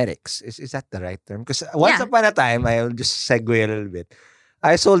cosmetics. Is that the right term? Because once Yeah. upon a time, I'll just segue a little bit.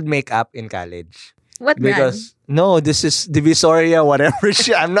 I sold makeup in college. What brand? Because no, this is Divisoria, whatever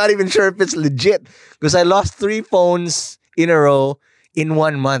shit. I'm not even sure if it's legit. Because I lost 3 phones in a row in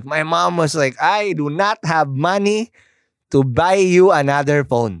 1 month. My mom was like, I do not have money to buy you another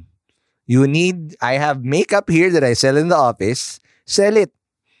phone. I have makeup here that I sell in the office. Sell it.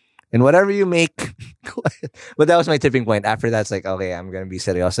 And whatever you make, go ahead. But that was my tipping point. After that, it's like, okay, I'm going to be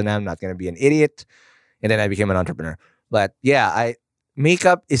seryoso now. I'm not going to be an idiot. And then I became an entrepreneur. But yeah,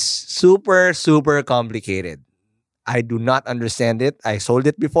 makeup is super, super complicated. I do not understand it. I sold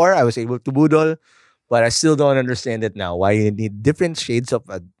it before. I was able to boodle. But I still don't understand it now. Why you need different shades of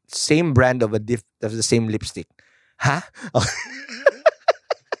a same brand of the same lipstick. Huh?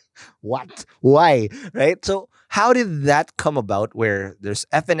 what? Why? Right? So how did that come about where there's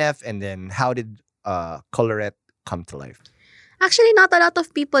FNF and then how did Colourette come to life? Actually, not a lot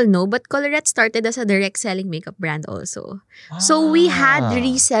of people know, but Colourette started as a direct selling makeup brand also. So we had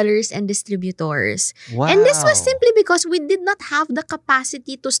resellers and distributors. Wow. And this was simply because we did not have the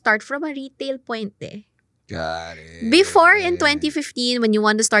capacity to start from a retail point. Got it. Before, in 2015, when you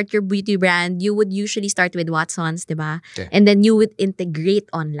want to start your beauty brand, you would usually start with Watsons, diba? Okay. And then you would integrate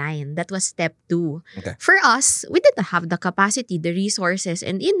online. That was step 2. Okay. For us, we didn't have the capacity, the resources,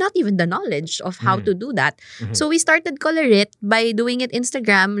 and not even the knowledge of how to do that. So we started Colourette by doing it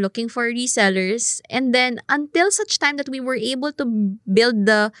Instagram, looking for resellers. And then until such time that we were able to build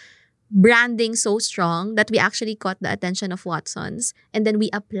the branding so strong that we actually caught the attention of Watsons, and then we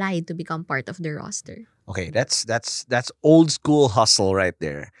applied to become part of the roster. Okay, that's old school hustle right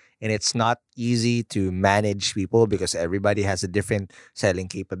there. And it's not easy to manage people because everybody has a different selling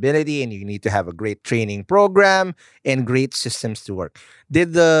capability and you need to have a great training program and great systems to work.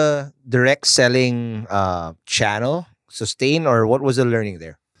 Did the direct selling channel sustain or what was the learning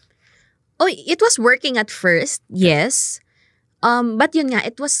there? Oh, it was working at first, yes. But yun nga,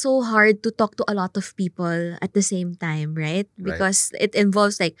 it was so hard to talk to a lot of people at the same time, right? Because it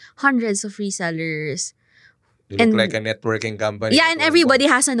involves like hundreds of resellers. You look like a networking company. Yeah, and everybody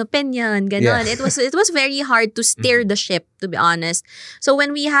has an opinion. Ganon. Yeah. It was very hard to steer the ship, to be honest. So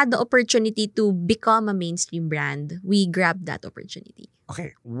when we had the opportunity to become a mainstream brand, we grabbed that opportunity.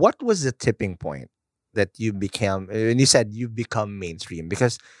 Okay, what was the tipping point that you became, when you said you become mainstream?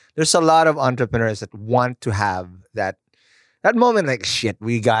 Because there's a lot of entrepreneurs that want to have that moment like, shit,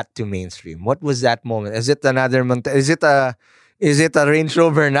 we got to mainstream. What was that moment? Is it another is it a Range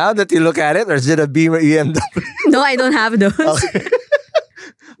Rover now that you look at it, or is it a Beamer EMW? No, I don't have those. Okay.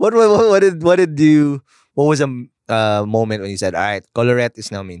 What was a moment when you said, all right, Colourette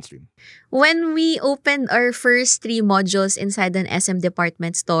is now mainstream? When we opened our first 3 modules inside an SM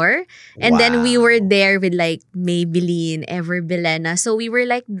department store, and then we were there with like Maybelline, Ever Bilena. So we were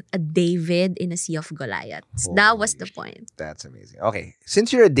like a David in a sea of Goliaths. That was the point. That's amazing. Okay,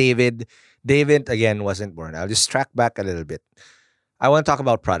 since you're a David again wasn't born. I'll just track back a little bit. I want to talk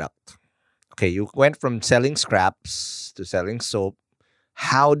about product. Okay, you went from selling scraps to selling soap.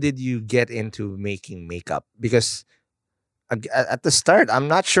 How did you get into making makeup? Because at the start, I'm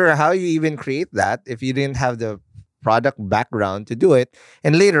not sure how you even create that if you didn't have the product background to do it.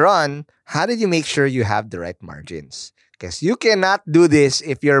 And later on, how did you make sure you have the right margins? Because you cannot do this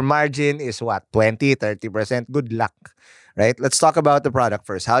if your margin is what, 20, 30%? Good luck, right? Let's talk about the product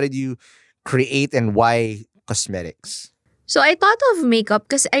first. How did you create and why cosmetics? So I thought of makeup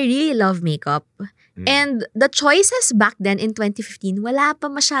because I really love makeup. And the choices back then in 2015, wala pa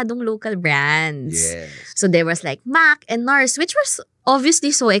masyadong local brands. Yes. So there was like MAC and NARS, which was obviously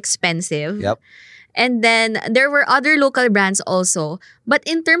so expensive. Yep. And then there were other local brands also. But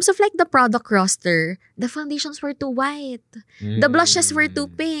in terms of like the product roster, the foundations were too white. The blushes were too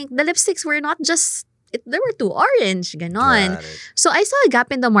pink. The lipsticks were not just, they were too orange. Ganon. So I saw a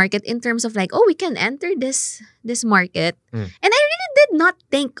gap in the market in terms of like, oh, we can enter this market. And I really did not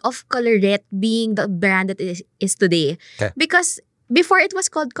think of Colourette being the brand that it is today. Okay. Because before it was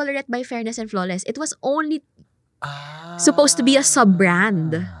called Colourette by Fairness and Flawless, it was only supposed to be a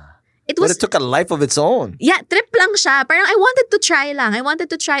sub-brand. But it took a life of its own. Yeah, trip lang siya. Parang I wanted to try lang. I wanted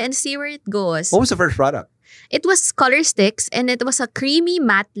to try and see where it goes. What was the first product? It was Color Sticks and it was a creamy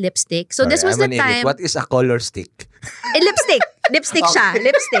matte lipstick. So this was I'm the an idiot. time... What is a color stick? Lipstick. Lipstick siya.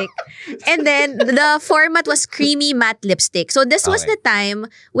 Lipstick. And then the format was creamy matte lipstick. So this was the time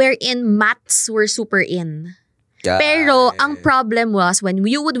wherein mattes were super in. Pero ang problem was when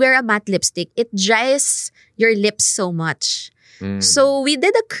you would wear a matte lipstick, it dries your lips so much. So we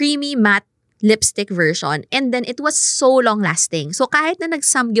did a creamy matte lipstick version and then it was so long lasting. So kahit na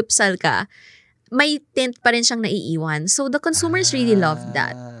nagsamgyupsal ka, may tint pa rin siyang naiiwan. So the consumers really loved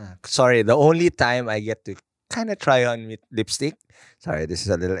that. Sorry, the only time I get to kind of try on lipstick, sorry, this is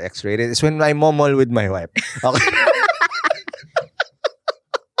a little X-rated, is when I momol with my wife. Okay.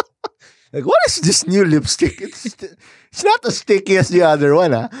 Like, what is this new lipstick? It's not as sticky as the other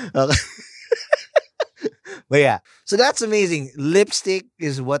one, huh? Okay. But yeah, so that's amazing. Lipstick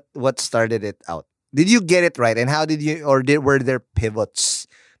is what started it out. Did you get it right? And how did you, were there pivots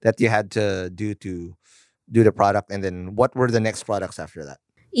that you had to do the product? And then what were the next products after that?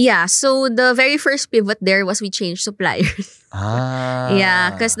 Yeah, so the very first pivot there was we changed suppliers.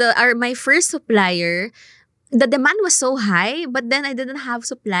 Yeah, because my first supplier, the demand was so high, but then I didn't have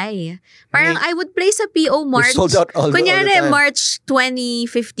supply. Parang I would place a PO March. Sold out all the time. March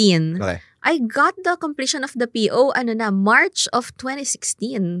 2015. Okay. I got the completion of the PO, March of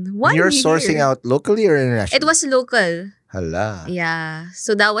 2016. One You're year. sourcing out locally or internationally? It was local. Hala. Yeah.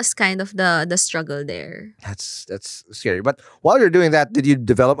 So that was kind of the struggle there. That's scary. But while you're doing that, did you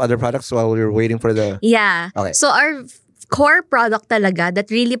develop other products while you're waiting for the... Yeah. Okay. So our core product talaga that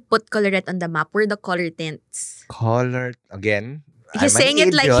really put Colourette on the map were the color tints. Color, again. He's saying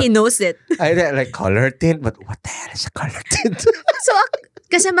it like he knows it. I like color tint, but what the hell is a color tint? So,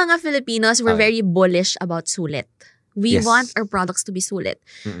 kasi mga Filipinos, we're very bullish about sulit. We Yes. want our products to be sulit.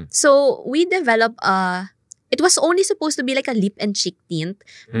 Mm-mm. So, we developed it was only supposed to be like a lip and cheek tint.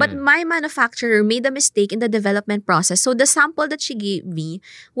 But my manufacturer made a mistake in the development process. So, the sample that she gave me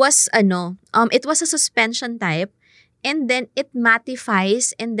was, it was a suspension type. And then it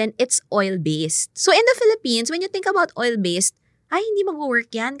mattifies and then it's oil-based. So, in the Philippines, when you think about oil-based, ay, hindi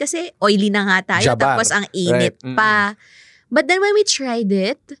mag-work yan kasi oily na nga tayo. Jabar. Tapos ang init Right. pa. But then when we tried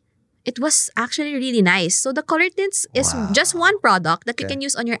it, it was actually really nice. So the color tints is just one product that you can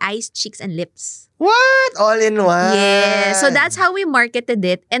use on your eyes, cheeks, and lips. What? All in one? Yeah. So that's how we marketed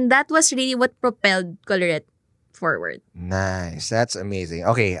it. And that was really what propelled Colourette forward. Nice. That's amazing.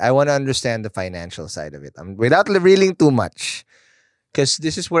 Okay, I want to understand the financial side of it. Without revealing too much. Because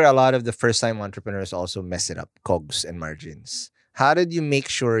this is where a lot of the first-time entrepreneurs also mess it up. COGS and margins. How did you make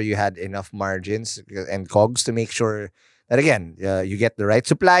sure you had enough margins and COGS to make sure that, again, you get the right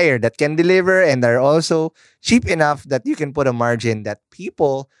supplier that can deliver and are also cheap enough that you can put a margin that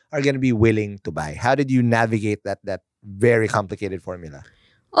people are going to be willing to buy? How did you navigate that very complicated formula?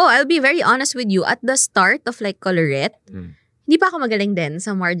 Oh, I'll be very honest with you. At the start of like Colourette, hindi pa ako magaling din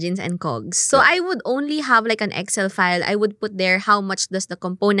sa margins and COGS. So I would only have like an Excel file. I would put there how much does the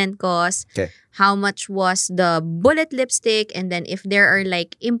component cost, how much was the bullet lipstick, and then if there are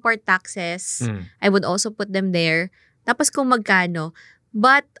like import taxes, I would also put them there. Tapos kung magkano.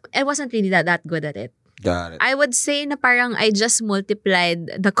 But I wasn't really that good at it. Got it. I would say na parang I just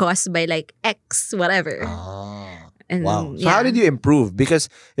multiplied the cost by like X, whatever. And, wow. So how did you improve? Because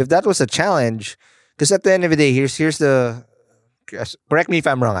if that was a challenge, because at the end of the day, here's the... Correct me if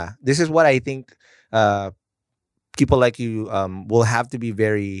I'm wrong. This is what I think people like you will have to be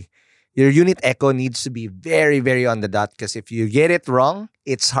very... Your unit echo needs to be very, very on the dot. Because if you get it wrong,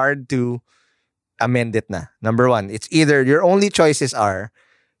 it's hard to amend it na. Number one, it's either your only choices are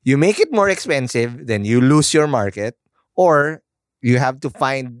you make it more expensive, then you lose your market, or you have to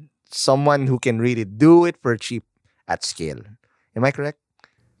find someone who can really do it for cheap at scale. Am I correct?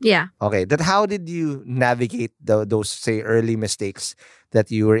 Yeah. Okay. Then how did you navigate those, say, early mistakes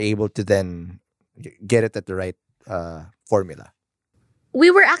that you were able to then get it at the right formula? We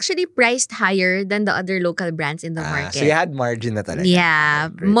were actually priced higher than the other local brands in the market. So you had margin na talaga. Yeah.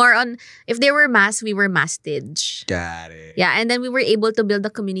 Okay, More on, if they were mass, we were mastage. got it. Yeah, and then we were able to build a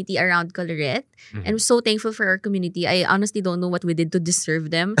community around Colourette. And I'm so thankful for our community. I honestly don't know what we did to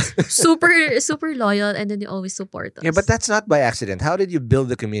deserve them. super loyal, and then they always support us. Yeah, but that's not by accident. How did you build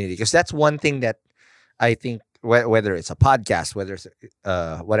the community? Because that's one thing that I think, whether it's a podcast, whether it's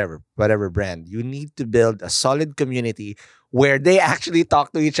whatever brand, you need to build a solid community where they actually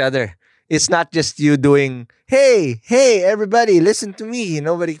talk to each other. It's not just you doing, hey, everybody, listen to me.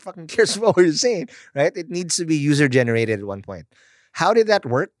 Nobody fucking cares what we're saying, right? It needs to be user-generated at one point. How did that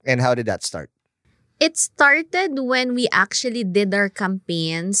work and how did that start? It started when we actually did our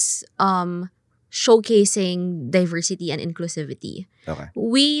campaigns showcasing diversity and inclusivity. Okay.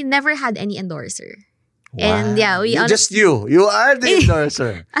 We never had any endorser. Wow. And yeah, just you. You are the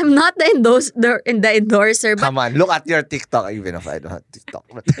endorser. I'm not the endorser. But Come on, look at your TikTok, even if I don't have TikTok.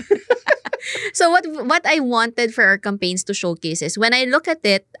 But so what I wanted for our campaigns to showcase is when I look at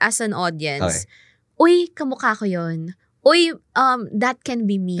it as an audience, uy, kamukha ko yun. Uy, that can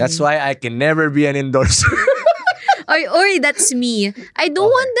be me. that's why I can never be an endorser. Or that's me. I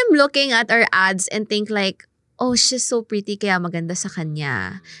don't want them looking at our ads and think like, oh, she's so pretty kaya maganda sa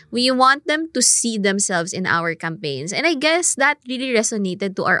kanya. We want them to see themselves in our campaigns. And I guess that really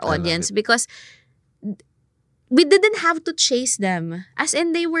resonated to our audience because we didn't have to chase them. As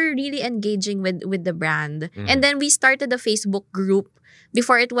in, they were really engaging with the brand. And then we started a Facebook group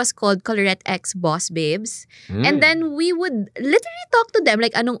before it was called Colourette X Boss Babes. And then we would literally talk to them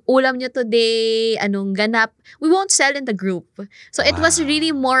like, anong ulam nyo today? Anong ganap? We won't sell in the group. So it was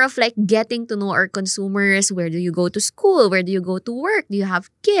really more of like getting to know our consumers. Where do you go to school? Where do you go to work? Do you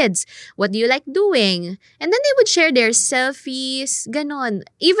have kids? What do you like doing? And then they would share their selfies, ganon.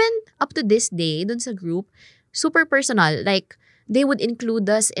 Even up to this day, dun sa group, super personal. Like, they would include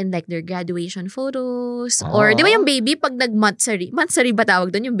us in like their graduation photos. Or, di ba yung baby, pag nag-monthsary ba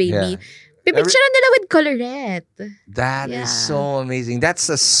tawag doon yung baby? Pipicturean nila with Colourette. That is Yeah. so amazing. That's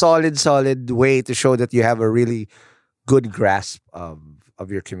a solid way to show that you have a really good grasp of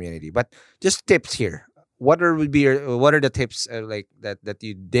your community. But just tips here. What are the tips like that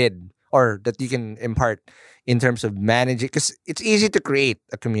you did or that you can impart in terms of managing? Because it's easy to create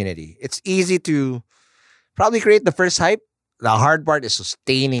a community. It's easy to probably create the first hype. The hard part is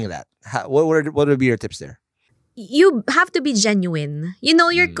sustaining that. What would be your tips there? You have to be genuine. You know,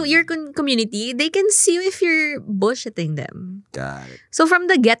 your community, they can see if you're bullshitting them. Got it. So from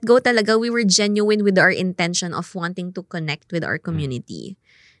the get-go talaga, we were genuine with our intention of wanting to connect with our community.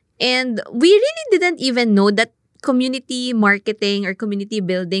 And we really didn't even know that community marketing or community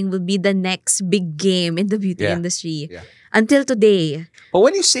building will be the next big game in the beauty industry. Yeah. Until today. But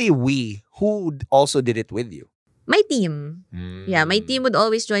when you say we, who also did it with you? My team. Yeah, my team would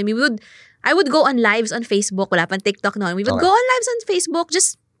always join me. I would go on lives on Facebook. Wala pang TikTok noon. We would go on lives on Facebook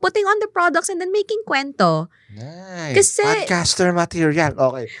just putting on the products and then making kwento. Nice. Kasi, podcaster material.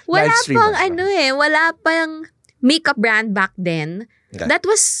 Okay. Wala Live stream pang mo. wala pang makeup brand back then that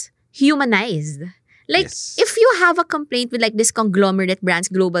was humanized. Like, if you have a complaint with like this conglomerate brands,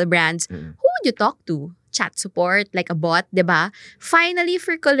 global brands, who would you talk to? Chat support, like a bot, diba? Finally,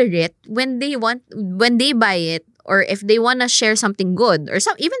 for Colourette, when they buy it, or if they want to share something good or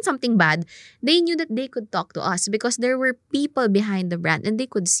even something bad, they knew that they could talk to us because there were people behind the brand and they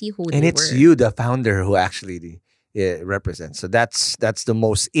could see who they were. And it's you, the founder, who actually represents. So that's the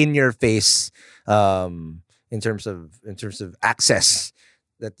most in your face in terms of access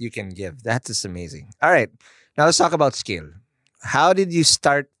that you can give. That is amazing. All right, now let's talk about scale. How did you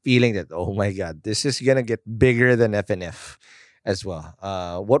start feeling that, oh my God, this is gonna get bigger than FNF as well?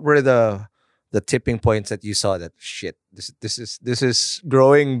 What were the tipping points that you saw that shit, this is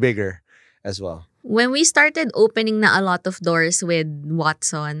growing bigger as well? When we started opening na a lot of doors with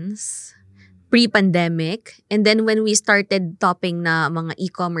Watsons pre-pandemic, and then when we started topping na mga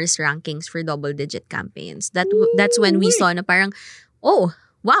e-commerce rankings for double-digit campaigns, that's when we saw na parang, oh,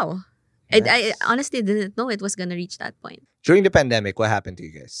 wow. Nice. I honestly didn't know it was gonna reach that point. During the pandemic, what happened to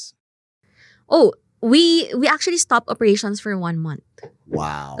you guys? Oh, we actually stopped operations for 1 month.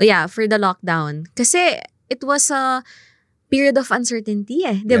 Wow. Yeah, for the lockdown. Kasi it was a period of uncertainty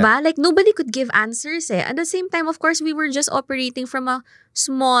diba? Yeah. Like nobody could give answers At the same time, of course, we were just operating from a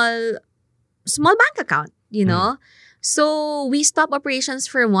small bank account, you know? So we stopped operations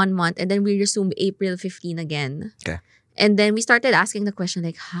for 1 month and then we resumed April 15 again. Okay. And then we started asking the question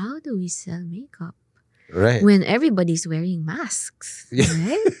like, how do we sell makeup? Right. When everybody's wearing masks.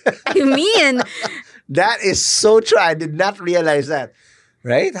 Right? I mean, that is so true. I did not realize that.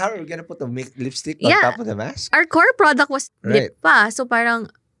 Right? How are we gonna put the lipstick on top of the mask? Our core product was lip pa. So parang,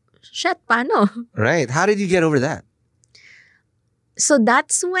 shit, paano? Right. How did you get over that? So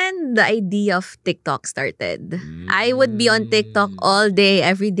that's when the idea of TikTok started. I would be on TikTok all day,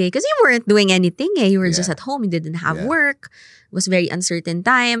 every day. Because you weren't doing anything You were just at home. You didn't have work. It was very uncertain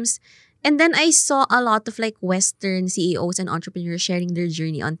times. And then I saw a lot of like Western CEOs and entrepreneurs sharing their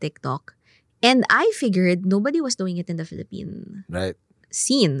journey on TikTok. And I figured nobody was doing it in the Philippine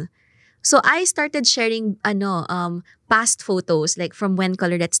scene. So I started sharing past photos like from when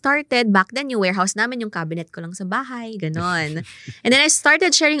Colourette started. Back then, yung warehouse namin, yung cabinet ko lang sa bahay, ganon. And then I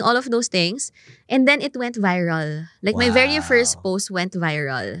started sharing all of those things. And then it went viral. Like my very first post went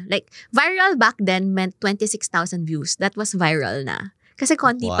viral. Like viral back then meant 26,000 views. That was viral na. Kasi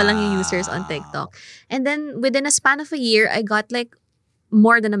konti pa lang yung users on TikTok. And then within a span of a year, I got like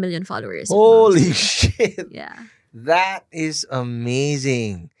more than 1 million followers. Holy shit. Yeah. That is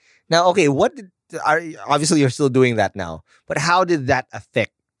amazing. Now, okay, obviously you're still doing that now, but how did that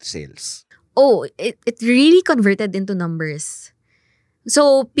affect sales? Oh, it really converted into numbers.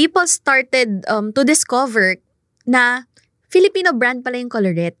 So people started to discover na Filipino brand pala yung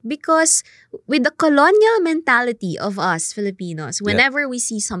Colourette because with the colonial mentality of us Filipinos, whenever we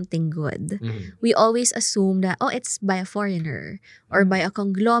see something good, we always assume that, it's by a foreigner or by a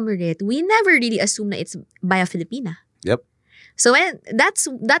conglomerate. We never really assume that it's by a Filipina. Yep. So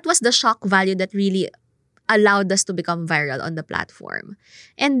that was the shock value that really allowed us to become viral on the platform.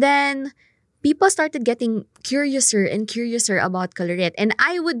 And then people started getting curiouser and curiouser about Colourette. And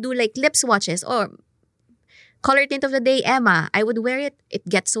I would do like lip swatches or color tint of the day, Emma. I would wear it. It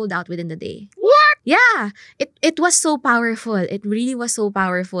gets sold out within the day. What? Yeah. It was so powerful. It really was so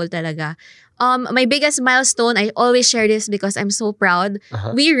powerful talaga. My biggest milestone, I always share this because I'm so proud.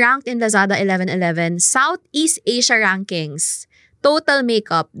 We ranked in Lazada 1111 Southeast Asia rankings. Total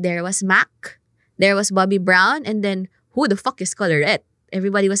makeup. There was MAC. There was Bobbi Brown. And then, who the fuck is Colourette?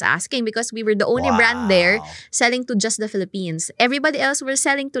 everybody was asking because we were the only brand there Wow. selling to just the Philippines. Everybody else were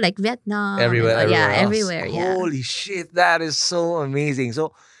selling to like Vietnam. Everywhere, and, yeah, everywhere else. everywhere. Yeah. Holy shit, that is so amazing.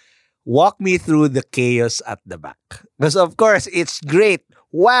 So, walk me through the chaos at the back. Because, of course, it's great.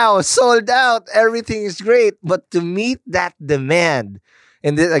 Wow, sold out. Everything is great. But to meet that demand,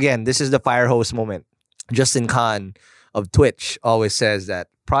 and again, this is the fire hose moment. Justin Khan of Twitch always says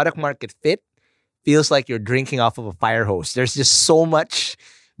that product market fit feels like you're drinking off of a fire hose. There's just so much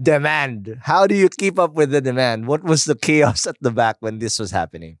demand. How do you keep up with the demand? What was the chaos at the back when this was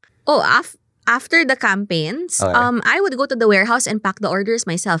happening? Oh, after the campaigns, Okay. I would go to the warehouse and pack the orders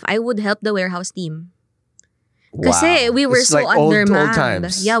myself. I would help the warehouse team. Kasi Wow. we were It's so like old undermanned.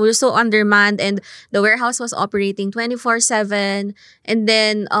 times. Yeah, we were so undermanned and the warehouse was operating 24/7. And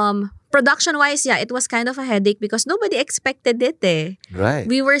then production-wise, yeah, it was kind of a headache because nobody expected it eh. Right.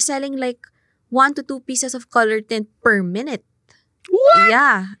 We were selling like 1 to 2 pieces of color tint per minute. What?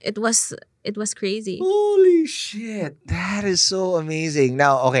 Yeah, it was crazy. Holy shit. That is so amazing.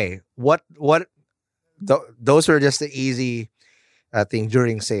 Now, okay, those were just the easy thing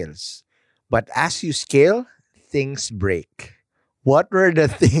during sales. But as you scale, things break. What were the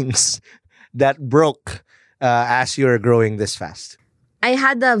things that broke as you were growing this fast? I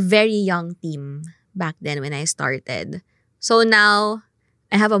had a very young team back then when I started. So now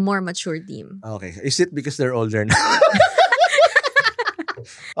I have a more mature team. Okay. Is it because they're older now?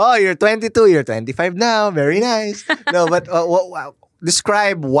 Oh, you're 22, you're 25 now. Very nice. No, but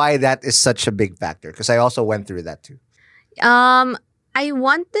describe why that is such a big factor. Because I also went through that too. I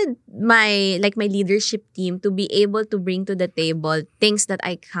wanted my leadership team to be able to bring to the table things that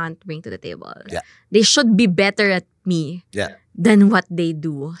I can't bring to the table. Yeah. They should be better at me Yeah. than what they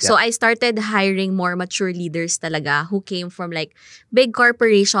do. Yeah. So I started hiring more mature leaders talaga who came from like big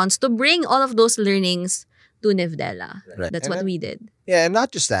corporations to bring all of those learnings to Nivdela. Right. That's And what then- we did. Yeah, and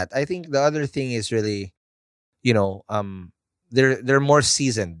not just that. I think the other thing is really, they're more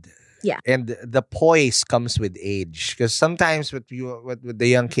seasoned. Yeah. And the poise comes with age. Because sometimes with the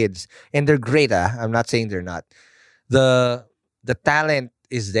young kids, and they're great, I'm not saying they're not. The talent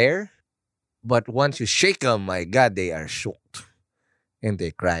is there, but once you shake them, my God, they are shocked. And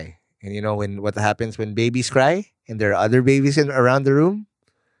they cry. And you know what happens when babies cry and there are other babies around the room?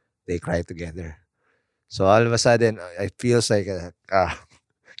 They cry together. So all of a sudden, it feels like a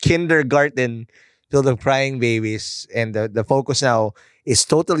kindergarten filled of crying babies. And the focus now is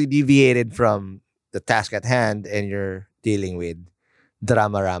totally deviated from the task at hand, and you're dealing with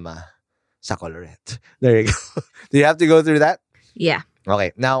drama-rama sa Colourette. There you go. Do you have to go through that? Yeah.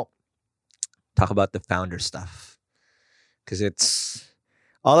 Okay, now talk about the founder stuff. Because it's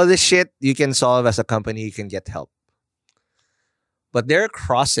all of this shit you can solve as a company, you can get help. But there are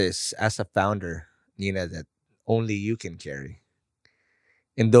crosses as a founder, Nina, that only you can carry.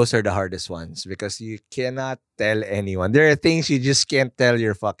 And those are the hardest ones because you cannot tell anyone. There are things you just can't tell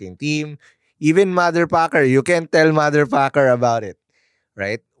your fucking team. Even Mother Packer, you can't tell Mother Packer about it.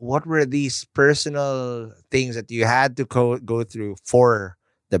 Right? What were these personal things that you had to go through for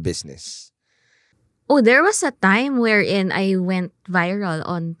the business? Oh, there was a time wherein I went viral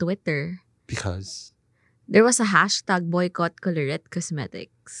on Twitter. Because There was a hashtag boycott Colourette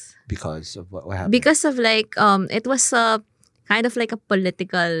Cosmetics. Because of what happened? Because of like, it was a kind of like a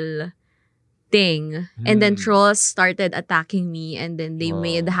political thing. And then trolls started attacking me and then they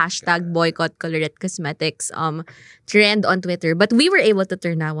made the hashtag boycott Colourette Cosmetics trend on Twitter. But we were able to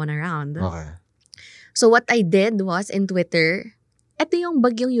turn that one around. Okay. So what I did was in Twitter, ito yung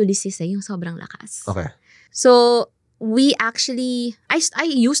bagyong Ulysses yung sobrang lakas. Okay. So we actually, I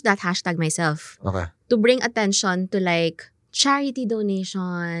used that hashtag myself Okay. to bring attention to like charity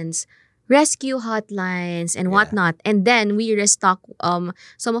donations, rescue hotlines, and whatnot. And then we restock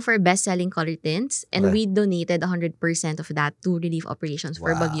some of our best-selling color tints and Okay. we donated 100% of that to relief operations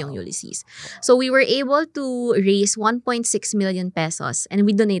for Wow. Bagyong Ulysses. So we were able to raise 1.6 million pesos and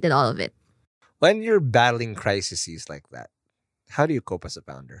we donated all of it. When you're battling crises like that, how do you cope as a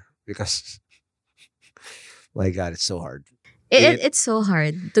founder? Because, my God, it's so hard. It's so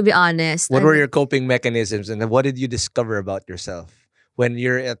hard, to be honest. What were your coping mechanisms and what did you discover about yourself when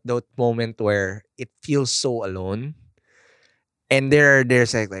you're at that moment where it feels so alone and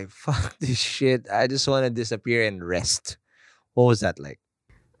there's like fuck this shit, I just want to disappear and rest? What was that like?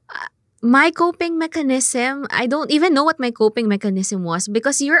 My coping mechanism, I don't even know what my coping mechanism was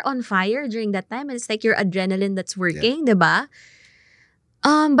because you're on fire during that time and it's like your adrenaline that's working, diba?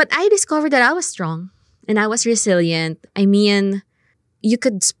 But I discovered that I was strong and I was resilient. I mean, you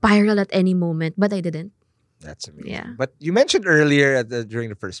could spiral at any moment, but I didn't. That's amazing. Yeah. But you mentioned earlier during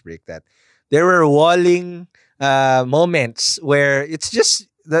the first break that there were walling moments where it's just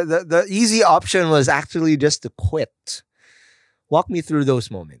the easy option was actually just to quit. Walk me through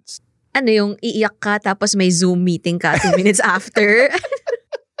those moments. Ano yung iiyak ka tapos may Zoom meeting ka 2 minutes after?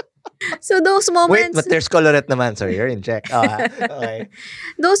 So those Wait, moments... but there's Colourette naman. Sorry, you're in check. Oh, okay.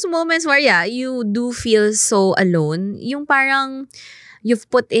 Those moments where, you do feel so alone. Yung parang you've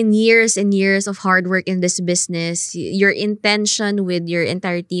put in years and years of hard work in this business. Your intention with your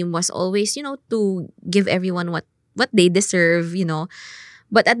entire team was always, to give everyone what they deserve,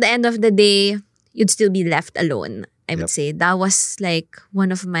 But at the end of the day, you'd still be left alone. I would say that was like one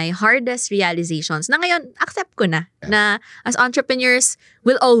of my hardest realizations. Na ngayon, accept ko na as entrepreneurs,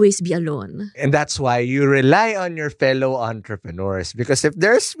 we'll always be alone. And that's why you rely on your fellow entrepreneurs. Because if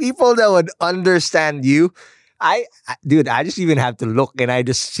there's people that would understand you, I just even have to look and I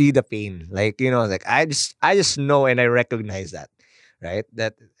just see the pain. Like, I just know and I recognize that, right?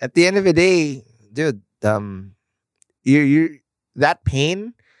 That at the end of the day, dude, you that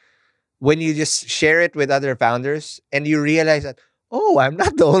pain, when you just share it with other founders and you realize that, oh, I'm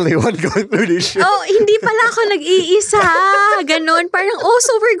not the only one going through this shit. Oh, hindi pala ako nag-iisa. Ganon. Parang,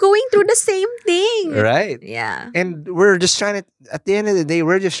 so we're going through the same thing. Right. Yeah. And we're just trying to, at the end of the day,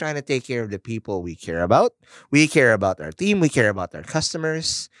 we're just trying to take care of the people we care about. We care about our team. We care about our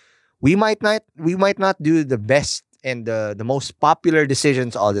customers. We might not do the best and the most popular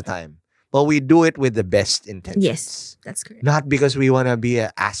decisions all the time. But we do it with the best intentions. Yes, that's correct. Not because we want to be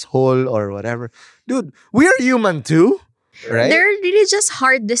an asshole or whatever. Dude, we're human too, right? There are really just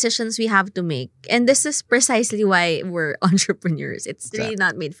hard decisions we have to make. And this is precisely why we're entrepreneurs. It's really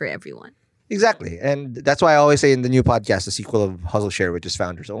not made for everyone. Exactly. And that's why I always say in the new podcast, the sequel of Hustle Share, which is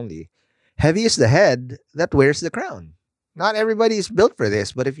founders only, heavy is the head that wears the crown. Not everybody is built for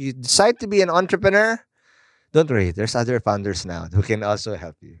this. But if you decide to be an entrepreneur, don't worry. There's other founders now who can also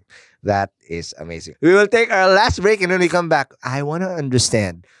help you. That is amazing. We will take our last break, and when we come back, I want to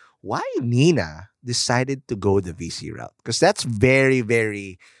understand why Nina decided to go the VC route. Because that's very,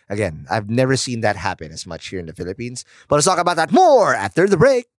 very, again, I've never seen that happen as much here in the Philippines. But let's talk about that more after the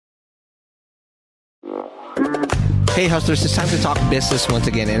break. Hey hustlers, it's time to talk business once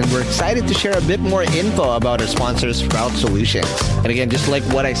again, and we're excited to share a bit more info about our sponsor, Sprout Solutions. And again, just like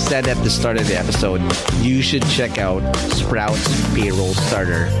what I said at the start of the episode, you should check out Sprout's Payroll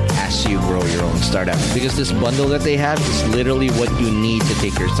Starter as you grow your own startup. Because this bundle that they have is literally what you need to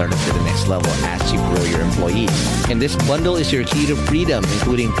take your startup to the next level as you grow your employees. And this bundle is your key to freedom,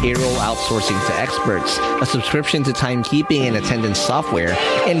 including payroll outsourcing to experts, a subscription to timekeeping and attendance software,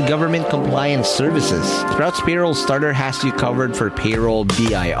 and government compliance services. Sprout's Payroll Starter has you covered for payroll,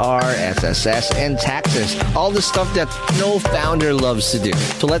 BIR, SSS, and taxes. All the stuff that no founder loves to do.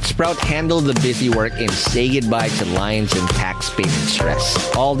 So let Sprout handle the busy work and say goodbye to lines and tax payment stress.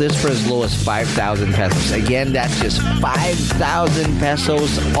 All this for as low as 5,000 pesos. Again, that's just 5,000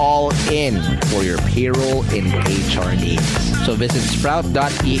 pesos all in for your payroll and HR needs. So visit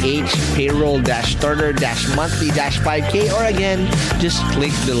sprout.ph payroll-starter-monthly-5K, or again, just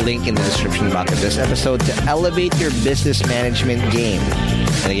click the link in the description box of this episode to elevate your business management game.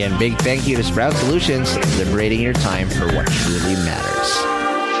 And again, big thank you to Sprout Solutions, liberating your time for what truly matters.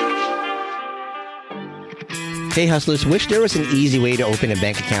 Hey hustlers, wish there was an easy way to open a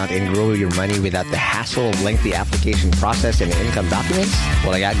bank account and grow your money without the hassle of lengthy application process and income documents?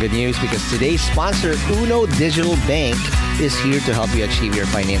 Well, I got good news, because today's sponsor, Uno Digital Bank, is here to help you achieve your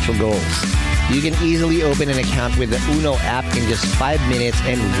financial goals. You can easily open an account with the Uno app in just 5 minutes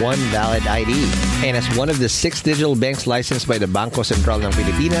and one valid ID. And as one of the 6 digital banks licensed by the Bangko Sentral ng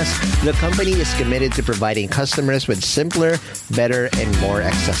Pilipinas, the company is committed to providing customers with simpler, better, and more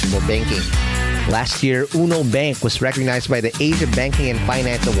accessible banking. Last year, Uno Bank was recognized by the Asia Banking and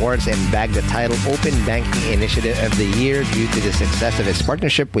Finance Awards and bagged the title Open Banking Initiative of the Year due to the success of its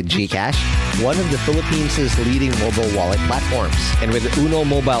partnership with GCash, one of the Philippines' leading mobile wallet platforms. And with the Uno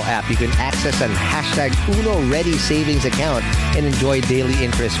mobile app, you can access an hashtag Uno Ready savings account and enjoy daily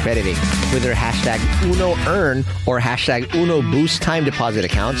interest crediting. With their hashtag Uno Earn or hashtag Uno Boost time deposit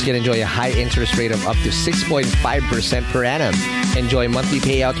accounts, you can enjoy a high interest rate of up to 6.5% per annum. Enjoy monthly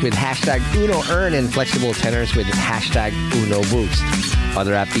payouts with hashtag Uno Earn and flexible tenors with hashtag Uno Boost.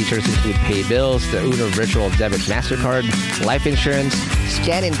 Other app features include pay bills, the Uno Virtual Debit MasterCard, life insurance,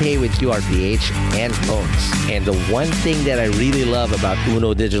 scan and pay with QRPH, and phones. And the one thing that I really love about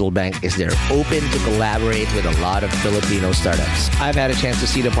Uno Digital Bank is they're open to collaborate with a lot of Filipino startups. I've had a chance to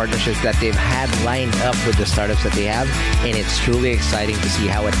see the partnerships that they've had lined up with the startups that they have, and it's truly exciting to see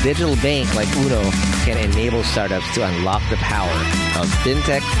how a digital bank like Uno can enable startups to unlock the power of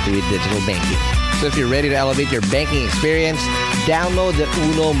fintech through digital banking. So if you're ready to elevate your banking experience, download the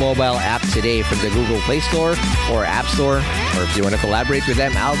Uno mobile app today from the Google Play Store or App Store. Or if you want to collaborate with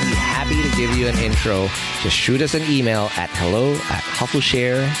them, I'll be happy to give you an intro. Just shoot us an email at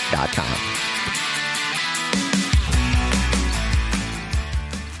hello@hustleshare.com.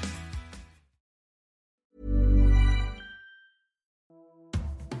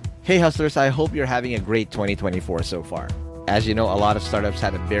 Hey hustlers, I hope you're having a great 2024 so far. As you know, a lot of startups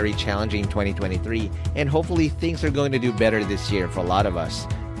had a very challenging 2023, and hopefully things are going to do better this year for a lot of us.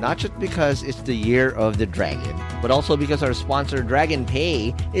 Not just because it's the year of the dragon, but also because our sponsor Dragon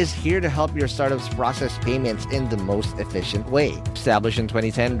Pay is here to help your startups process payments in the most efficient way. Established in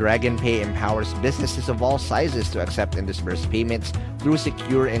 2010, Dragon Pay empowers businesses of all sizes to accept and disburse payments through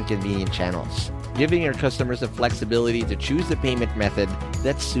secure and convenient channels, giving your customers the flexibility to choose the payment method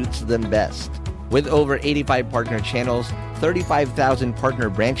that suits them best. With over 85 partner channels, 35,000 partner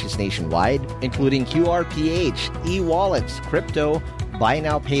branches nationwide, including QRPH, e-wallets, crypto, buy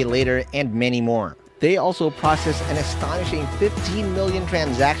now, pay later, and many more. They also process an astonishing 15 million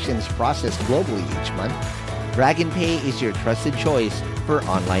transactions processed globally each month. Dragon Pay is your trusted choice for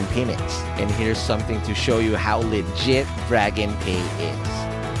online payments. And here's something to show you how legit Dragon Pay is.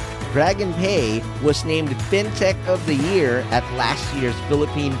 Dragon Pay was named FinTech of the Year at last year's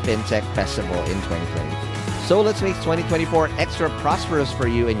Philippine FinTech Festival in 2020. So let's make 2024 extra prosperous for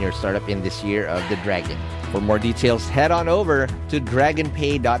you and your startup in this year of the dragon. For more details, head on over to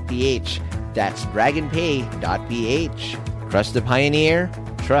dragonpay.ph. That's dragonpay.ph. Trust the pioneer.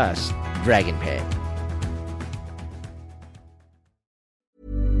 Trust Dragon Pay.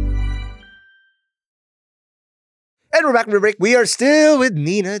 And we're back from the break. We are still with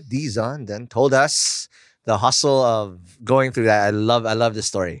Nina Dizon. Then told us the hustle of going through that. I love the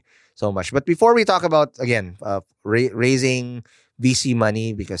story so much. But before we talk about, again, raising VC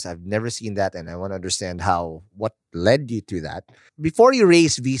money, because I've never seen that and I want to understand what led you to that. Before you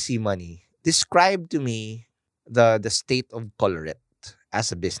raise VC money, describe to me the state of Colourette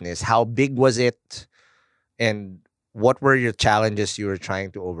as a business. How big was it? And what were your challenges you were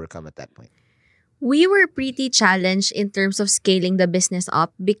trying to overcome at that point? We were pretty challenged in terms of scaling the business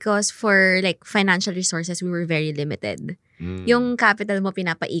up because for like financial resources, we were very limited. Yung capital mo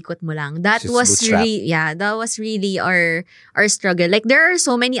pinapaikot mo lang. That Just was bootstrap. that was really our struggle. Like there are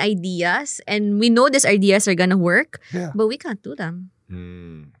so many ideas and we know these ideas are gonna work, but we can't do them.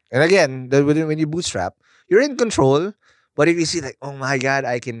 And again, when you bootstrap, you're in control. But if you see like, oh my God,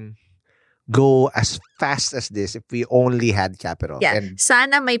 I can go as fast as this if we only had capital. Yeah. And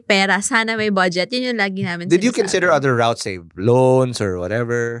Sana may pera, sana may budget. Yun yung lagi namin did you sinasabi. consider other routes, say loans or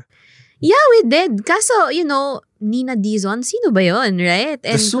whatever? Yeah, we did. Kaso, Nina Dizon, sino ba yun, right?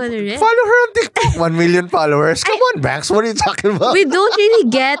 And Colourette. Follow her on TikTok. 1 million followers. Come on, banks. What are you talking about? We don't really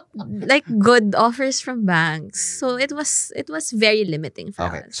get like good offers from banks. So it was very limiting for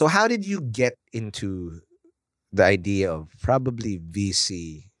Okay. us. So how did you get into the idea of probably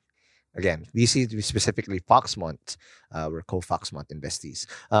VC? Again, VC, specifically Foxmont. We're co-Foxmont investees.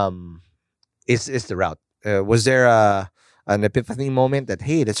 Is the route. Was there an epiphany moment that,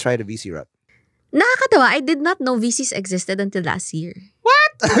 hey, let's try the VC route? Nakakatawa, I did not know VCs existed until last year.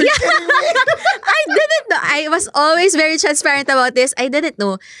 What? Are you kidding me? I didn't know. I was always very transparent about this. I didn't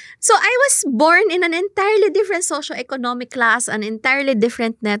know. So I was born in an entirely different socioeconomic class, an entirely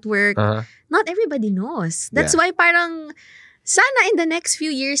different network. Not everybody knows. That's why parang sana in the next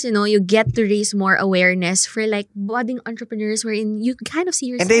few years, you get to raise more awareness for like budding entrepreneurs wherein you kind of see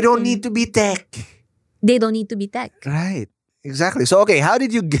yourself. And they don't in. need to be tech. They don't need to be tech. Right. Exactly. So, okay, how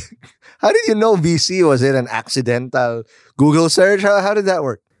did you know VC? Was it an accidental Google search? How did that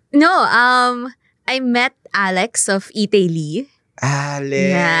work? No, I met Alex of Italy. Alex.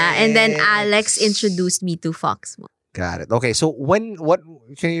 Yeah, and then Alex introduced me to Foxmont. Got it. Okay, so what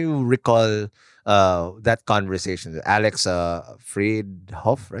can you recall that conversation? Alex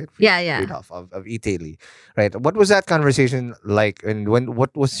Friedhoff, right? Yeah. Friedhoff of Italy, right? What was that conversation like? And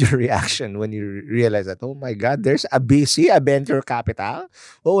what was your reaction when you realized that, oh my God, there's a VC, a venture capital?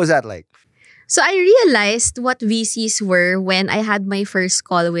 What was that like? So I realized what VCs were when I had my first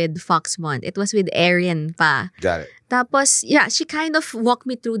call with Foxmont. It was with Erin pa. Got it. Tapos, yeah, she kind of walked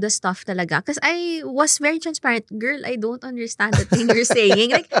me through the stuff talaga. Because I was very transparent. Girl, I don't understand the thing you're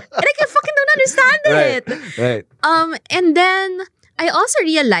saying. Like I fucking don't understand it. Right. And then I also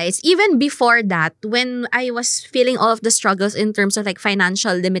realized, even before that, when I was feeling all of the struggles in terms of like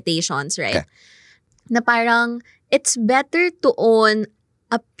financial limitations, right? Okay. Na parang, it's better to own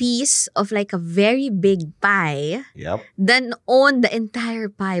a piece of like a very big pie Yep. than own the entire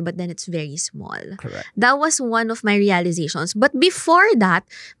pie, but then it's very small. Correct. That was one of my realizations. But before that,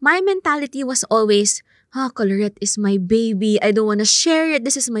 my mentality was always, Colourette is my baby. I don't want to share it.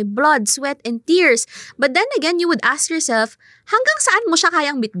 This is my blood, sweat, and tears. But then again, you would ask yourself, hanggang saan mo siya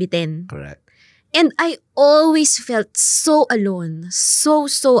kayang bitbitin? Correct. And I always felt so alone. So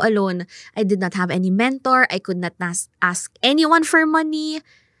alone. I did not have any mentor. I could not ask anyone for money.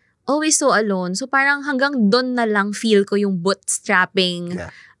 Always so alone. So parang hanggang doon na lang feel ko yung bootstrapping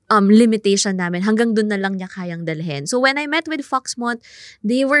limitation namin. Hanggang doon na lang niya kayang dalhin. So when I met with Foxmont,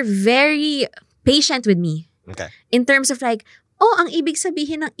 they were very patient with me. Okay. In terms of like, ang ibig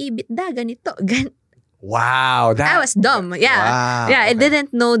sabihin ng EBITDA, ganito. Wow. I was dumb. Yeah. Wow, Yeah, I okay. didn't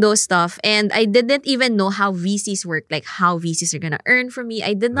know those stuff. And I didn't even know how VCs work, like how VCs are going to earn from me.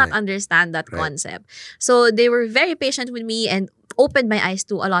 I did not Right. understand that Right. concept. So they were very patient with me and opened my eyes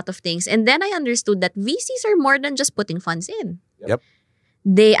to a lot of things. And then I understood that VCs are more than just putting funds in. Yep.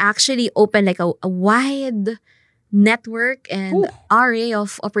 They actually open like a wide network and array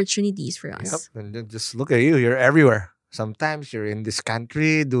of opportunities for us. Yep. And then just look at you. You're everywhere. Sometimes you're in this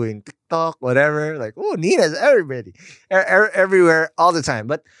country doing TikTok, whatever. Like, Nina's everybody. Everywhere, all the time.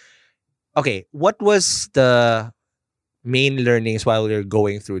 But, okay, what was the main learnings while you're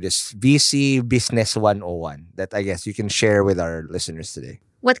going through this VC Business 101 that I guess you can share with our listeners today?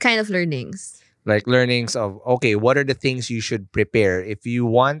 What kind of learnings? Like learnings of, okay, what are the things you should prepare if you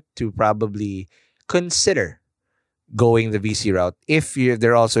want to probably consider going the VC route if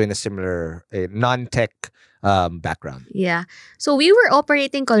they're also in a similar non-tech background. Yeah. So we were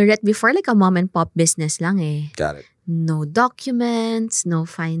operating Colourette before like a mom and pop business lang eh. Got it. No documents, no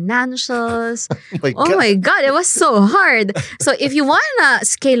financials. Oh my God, it was so hard. So if you want to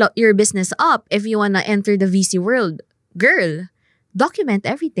scale up your business up, if you want to enter the VC world, girl, document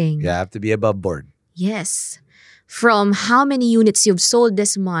everything. You have to be above board. Yes. From how many units you've sold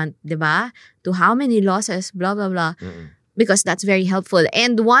this month, diba? To how many losses, blah, blah, blah. Because that's very helpful.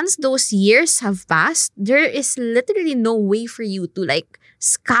 And once those years have passed, there is literally no way for you to like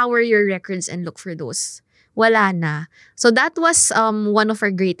scour your records and look for those. Wala na. So that was one of our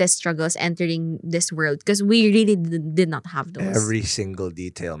greatest struggles entering this world because we really did not have those. Every single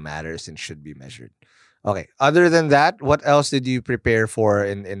detail matters and should be measured. Okay. Other than that, what else did you prepare for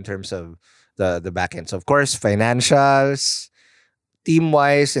in terms of the back end? So of course, financials,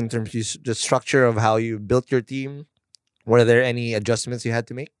 team-wise, in terms of the structure of how you built your team. Were there any adjustments you had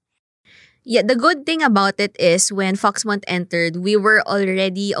to make? Yeah, the good thing about it is when Foxmont entered, we were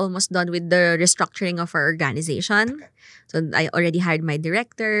already almost done with the restructuring of our organization. So I already hired my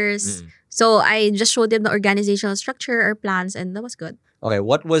directors. So I just showed them the organizational structure, our plans, and that was good. Okay,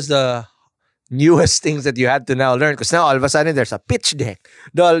 what was the newest things that you had to now learn? Because now all of a sudden there's a pitch deck,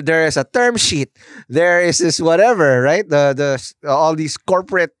 there is a term sheet, there is this whatever, right? The all these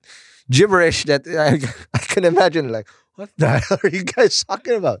corporate gibberish that I can imagine. Like, what the hell are you guys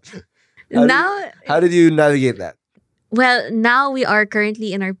talking about? How did you navigate that? Well, now we are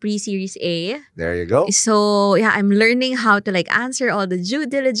currently in our pre-series A. There you go. So yeah, I'm learning how to like answer all the due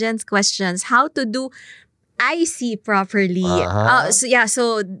diligence questions, how to do IC properly.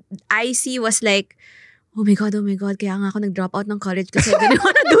 So IC was like, oh my God, kaya nga ako nag-drop out ng college kasi I didn't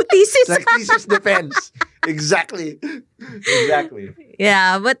want to do thesis. It's like thesis defense. Exactly.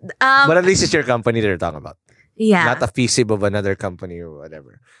 Yeah, but at least it's your company they're talking about. Yeah. Not a FISIB of another company or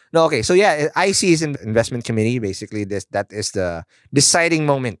whatever. No, okay. So yeah, IC is an investment committee. Basically, that is the deciding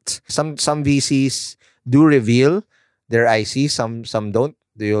moment. Some VCs do reveal their IC. Some don't.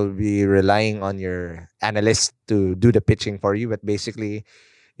 You'll be relying on your analyst to do the pitching for you. But basically,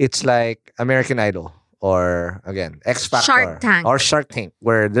 it's like American Idol or, again, X Factor. Shark Tank,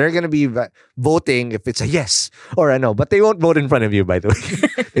 where they're going to be voting if it's a yes or a no. But they won't vote in front of you, by the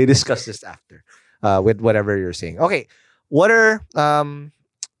way. They discuss this after. With whatever you're saying. Okay, what are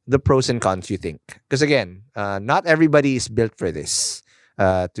the pros and cons you think? Because again, not everybody is built for this,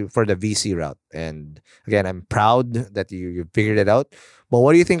 for the VC route. And again, I'm proud that you figured it out. But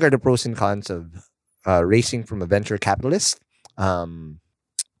what do you think are the pros and cons of racing from a venture capitalist, from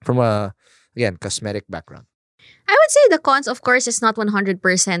a, again, cosmetic background? I would say the cons, of course, is not 100%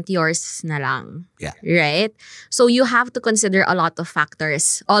 yours na lang. Yeah. Right? So you have to consider a lot of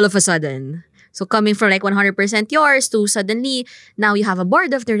factors all of a sudden. So coming from like 100% yours to suddenly now you have a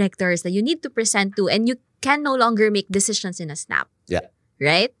board of directors that you need to present to and you can no longer make decisions in a snap. Yeah.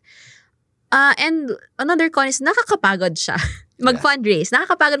 Right? And another con is nakakapagod siya. Mag-fundraise.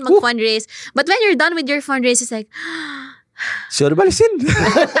 Nakakapagod mag-fundraise. But when you're done with your fundraise, it's like, Sure balisin.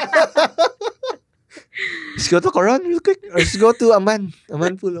 Let's go to Coron real quick. Or let's go to Aman.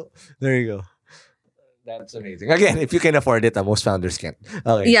 Aman Pulo. There you go. That's amazing. Again, if you can afford it, most founders can't.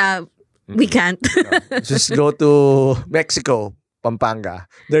 Okay. Yeah, we can't. No. Just go to Mexico, Pampanga.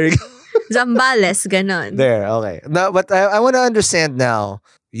 There you go. Zambales, ganon. There, okay. Now, but I want to understand now.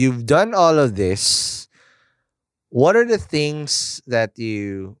 You've done all of this. What are the things that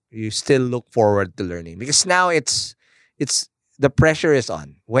you still look forward to learning? Because now it's the pressure is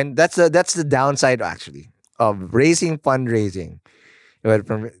on. When that's the downside actually of raising fundraising.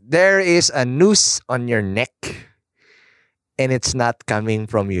 There is a noose on your neck, and it's not coming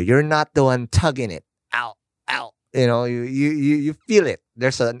from you. You're not the one tugging it. Ow, ow. You feel it.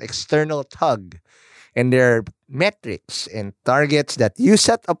 There's an external tug, and there are metrics and targets that you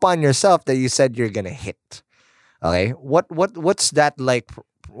set upon yourself that you said you're gonna hit. Okay, what's that like?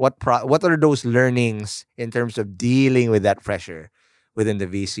 What are those learnings in terms of dealing with that pressure within the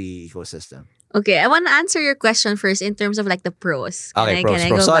VC ecosystem? Okay, I want to answer your question first in terms of like the pros. Can I go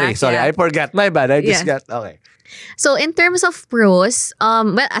Sorry, back? sorry. Yeah. I forgot. My bad. I just got... Okay. So in terms of pros,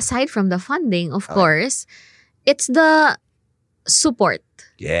 well, aside from the funding, of course, it's the support.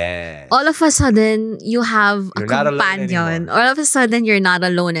 Yeah. All of a sudden, you have You're a not alone companion. anymore. All of a sudden, you're not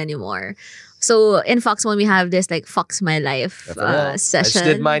alone anymore. So in Fox One, we have this like Fox My Life I session. just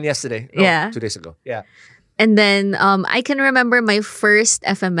did mine yesterday. No, Yeah. 2 days ago. Yeah. And then I can remember my first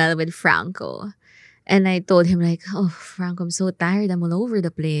FML with Franco. And I told him like, oh, Franco, I'm so tired. I'm all over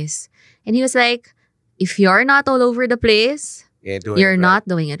the place. And he was like, if you're not all over the place, you're not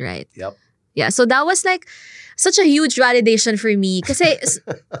doing it right. Yep. Yeah. So that was like such a huge validation for me. Because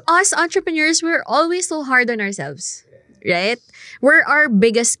us entrepreneurs, we're always so hard on ourselves. Right? We're our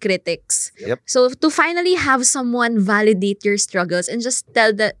biggest critics. Yep. So to finally have someone validate your struggles and just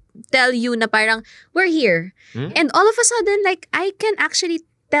tell you na parang, we're here. And all of a sudden, like, I can actually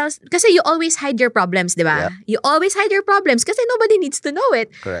tell, kasi you always hide your problems, di ba? Yeah. You always hide your problems kasi nobody needs to know it.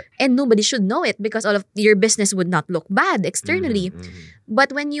 Correct. And nobody should know it because all of your business would not look bad externally.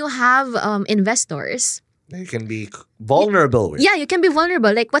 But when you have investors, You can be vulnerable with. yeah, you can be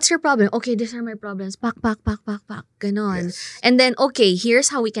vulnerable. Like, what's your problem? Okay, these are my problems. Pak. Ganon. Yes. And then, okay, here's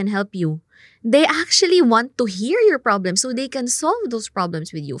how we can help you. They actually want to hear your problems so they can solve those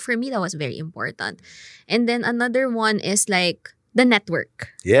problems with you. For me, that was very important. And then another one is like the network.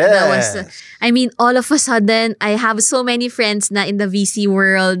 Yeah. That was, I mean, all of a sudden, I have so many friends na in the VC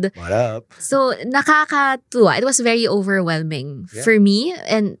world. What up? So, nakakatuwa. It was very overwhelming for me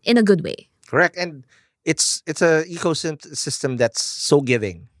and in a good way. Correct. And it's a ecosystem that's so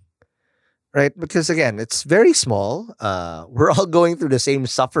giving. Right? Because again, it's very small. We're all going through the same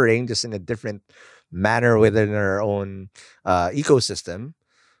suffering, just in a different manner within our own ecosystem.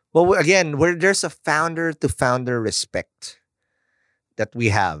 But again, where there's a founder to founder respect that we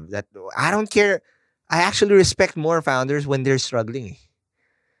have. That I don't care. I actually respect more founders when they're struggling.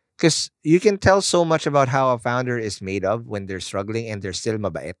 Because you can tell so much about how a founder is made of when they're struggling and they're still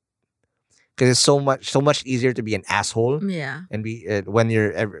mabait. Because it's so much easier to be an asshole Yeah. and be when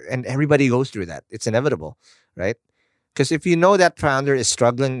you're and everybody goes through that. It's inevitable, right? Because if you know that founder is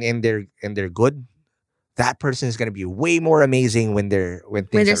struggling and they're good, that person is going to be way more amazing when things When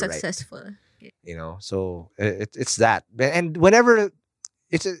they're are successful. right. So it's that. And whenever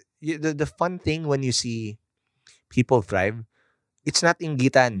the fun thing when you see people thrive, it's not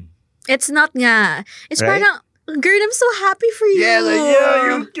inggitan. It's not nga. It's Right? parang, girl, I'm so happy for you.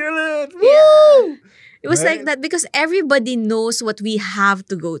 You kill it. Woo! Yeah. It was Right? like that because everybody knows what we have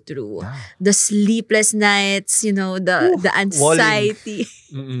to go through. The sleepless nights, the anxiety.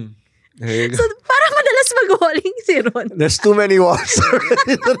 Mm-mm. There you go. So, parang madalas mag-walling si Ron. There's too many walls.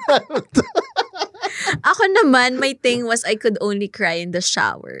 Ako naman, my thing was I could only cry in the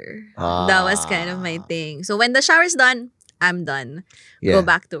shower. That was kind of my thing. So, when the shower's done, I'm done. Go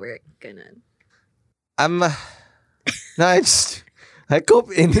back to work. Ganun. I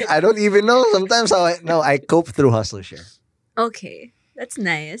cope I don't even know sometimes how I cope through Hustle Share. Okay. That's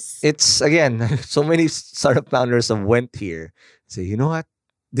nice. It's again, so many startup founders have went here. Say, you know what?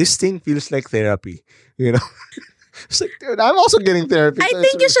 This thing feels like therapy. It's like, dude, I'm also getting therapy. I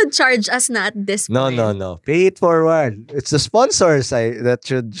think you should charge us na at this point. No. Pay it forward. It's the sponsors that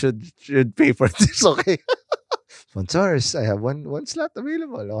should pay for this. Okay. Sponsors, I have one slot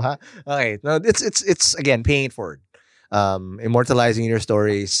available. Oh, ha? Okay. No, it's again paying it forward. Immortalizing your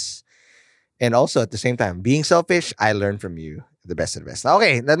stories. And also at the same time, being selfish, I learned from you the best of the best.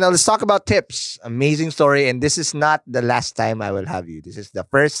 Okay, now let's talk about tips. Amazing story. And this is not the last time I will have you. This is the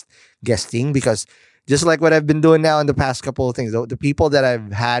first guesting because just like what I've been doing now in the past couple of things, the people that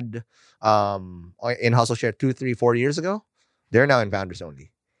I've had in Hustle Share 2, 3, 4 years ago, they're now in Founders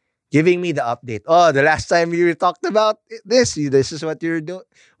Only. giving me the update. Oh, the last time you talked about this is what you're doing.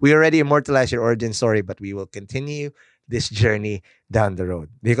 We already immortalized your origin story, but we will continue this journey down the road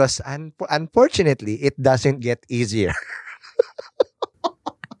because unfortunately, it doesn't get easier.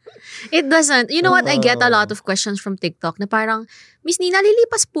 It doesn't. You know what? I get a lot of questions from TikTok na parang, Miss Nina,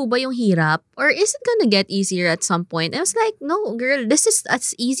 lilipas po ba yung hirap? Or is it gonna get easier at some point? And I was like, no, girl, this is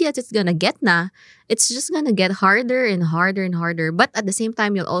as easy as it's gonna get na. It's just gonna get harder and harder and harder. But at the same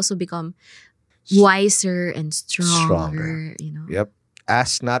time, you'll also become wiser and stronger. You know? Yep.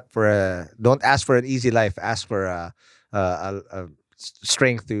 Don't ask for an easy life. Ask for a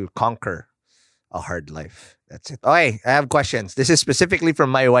strength to conquer a hard life. That's it. Okay, I have questions. This is specifically from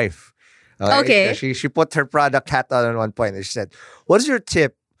my wife. Okay. She put her product hat on at one point. And she said, "What is your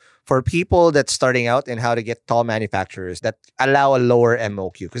tip for people that's starting out and how to get tall manufacturers that allow a lower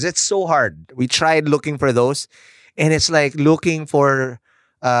MOQ? Because it's so hard. We tried looking for those, and it's like looking for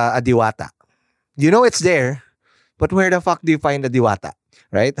a diwata. You know it's there, but where the fuck do you find a diwata?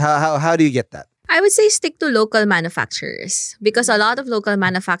 Right? How do you get that?" I would say stick to local manufacturers because a lot of local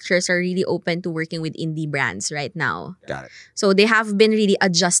manufacturers are really open to working with indie brands right now. Got it. So they have been really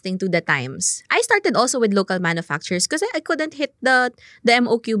adjusting to the times. I started also with local manufacturers because I couldn't hit the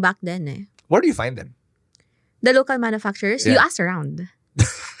MOQ back then. Eh. Where do you find them? The local manufacturers, you Yeah. ask around.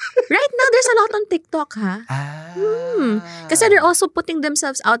 Right now, there's a lot on TikTok, ha? Kasi they're also putting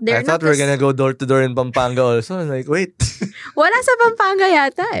themselves out there. I thought we were gonna go door to door in Pampanga also. I was like, wait. Wala sa Pampanga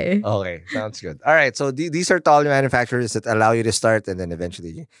yata eh. Okay, sounds good. All right, so these are tall manufacturers that allow you to start and then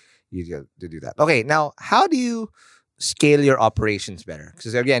eventually you get to do that. Okay, now how do you scale your operations better?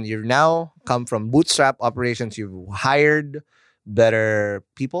 Because again, you've now come from bootstrap operations. You've hired better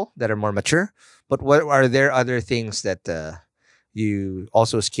people that are more mature. But what are there other things that you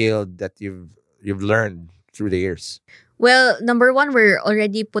also scaled that you've learned through the years? Well, number one, we're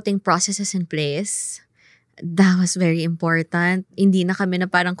already putting processes in place. That was very important. Hindi na kami na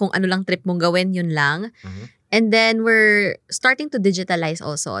parang kung ano lang trip mong gawin, yun lang. Mm-hmm. And then we're starting to digitalize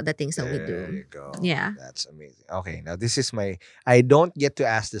also the things that we do. There you go. Yeah. That's amazing. Okay, now this is I don't get to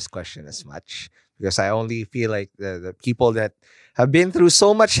ask this question as much because I only feel like the people that have been through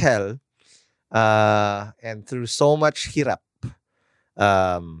so much hell and through so much hirap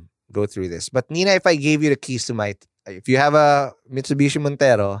go through this. But Nina, if I gave you the keys to if you have a Mitsubishi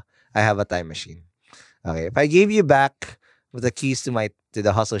Montero, I have a time machine. Okay, if I gave you back with the keys to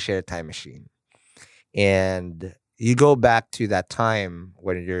the Hustle Share time machine, and you go back to that time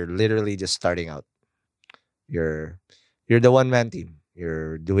when you're literally just starting out, you're the one man team.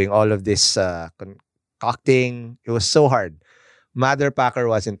 You're doing all of this concocting. It was so hard. Mother Packer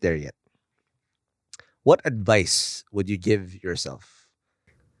wasn't there yet. What advice would you give yourself?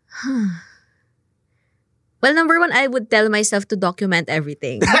 Well, number one, I would tell myself to document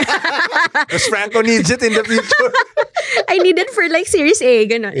everything. Because Franco needs it in the future. I need it for like Series A.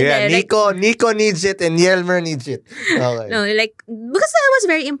 Ganun. Yeah, Like, Nico needs it and Yelmer needs it. Okay. no, like, because that was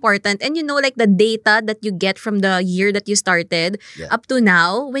very important. And you know, like the data that you get from the year that you started up to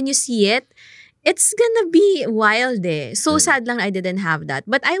now, when you see it, it's gonna be wild eh. So sad lang I didn't have that.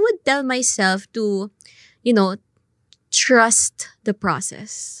 But I would tell myself to, you know, trust the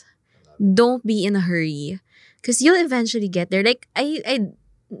process. Don't be in a hurry. Because you'll eventually get there. Like,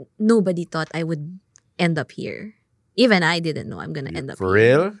 nobody thought I would end up here. Even I didn't know I'm gonna end up For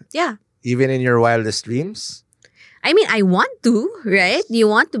here. real? Yeah. Even in your wildest dreams? I mean, I want to, right? You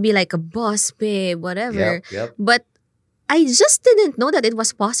want to be like a boss, babe, whatever. Yep. But I just didn't know that it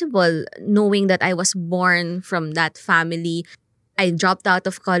was possible, knowing that I was born from that family. I dropped out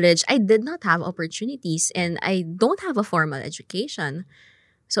of college. I did not have opportunities and I don't have a formal education.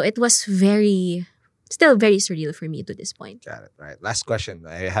 So it was still very surreal for me to this point. Got it. Right. Last question.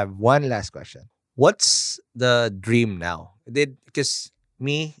 I have one last question. What's the dream now? Because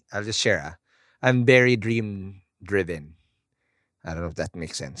me, I'll just share. I'm very dream driven. I don't know if that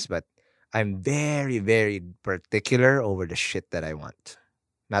makes sense, but I'm very, very particular over the shit that I want.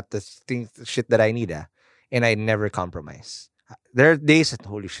 Not the shit that I need. And I never compromise. There are days that,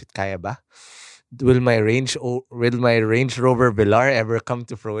 holy shit, kaya ba? Will my Range Rover Velar ever come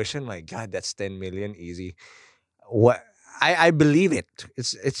to fruition? My God, that's 10 million easy. What I believe it.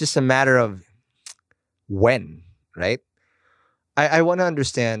 It's just a matter of when, right? I want to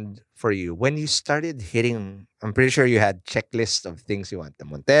understand for you when you started hitting. I'm pretty sure you had checklists of things you want, the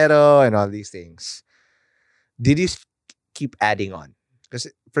Montero and all these things. Did you keep adding on? Because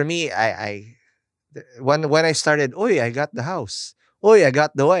for me, when I started, I got the house. I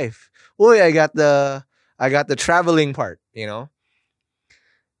got the wife. I got the traveling part, you know?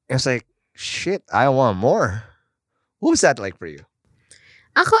 It's like, shit, I want more. What was that like for you?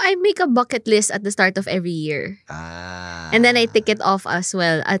 Ako, I make a bucket list at the start of every year. And then I tick it off as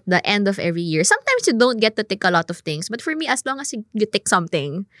well at the end of every year. Sometimes you don't get to tick a lot of things. But for me, as long as you tick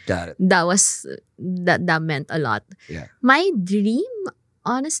something, Got it. that meant a lot. Yeah. My dream,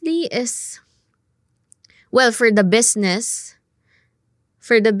 honestly, is... Well, for the business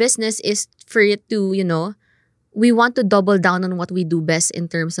is for it to, we want to double down on what we do best in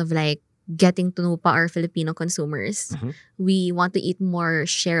terms of like getting to know pa our Filipino consumers. Mhm. We want to eat more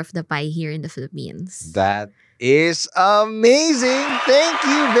share of the pie here in the Philippines. That is amazing. Thank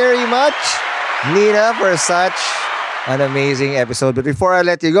you very much, Nina, for such an amazing episode. But before I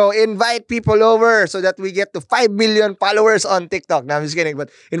let you go, invite people over so that we get to 5 million followers on TikTok. Now, I'm just kidding,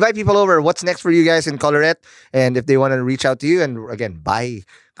 but invite people over. What's next for you guys in Colourette? And if they want to reach out to you and, again, buy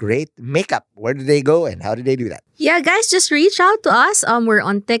great makeup, where do they go and how do they do that? Yeah, guys, just reach out to us. We're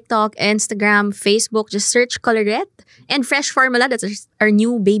on TikTok, Instagram, Facebook. Just search Colourette and Fresh Formula. That's our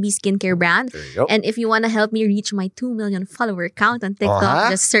new baby skincare brand. There you go. And if you want to help me reach my 2 million follower count on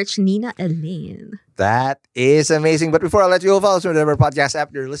TikTok, just search Nina Ellaine. That is amazing. But before I let you go, follow us on whatever podcast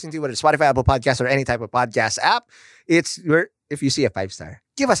app you're listening to, whether it's Spotify, Apple Podcasts, or any type of podcast app. If you see a 5-star,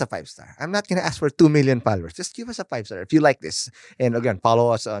 give us a 5-star. I'm not going to ask for 2 million followers. Just give us a 5-star if you like this. And again,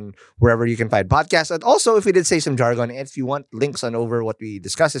 follow us on wherever you can find podcasts. And also, if we did say some jargon, and if you want links on over what we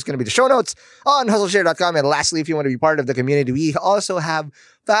discussed, it's going to be the show notes on hustleshare.com. And lastly, if you want to be part of the community, we also have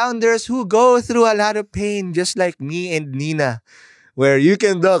founders who go through a lot of pain, just like me and Nina, where you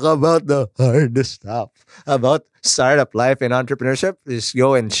can talk about the hardest stuff about startup life and entrepreneurship. Just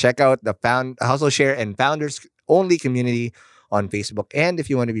go and check out the Hustle Share and Founders Only community on Facebook. And if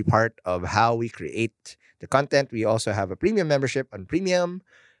you want to be part of how we create the content, we also have a premium membership on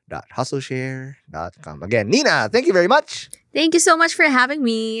premium.hustleshare.com. Again, Nina, thank you very much. Thank you so much for having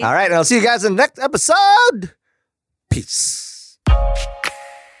me. All right, and I'll see you guys in the next episode. Peace.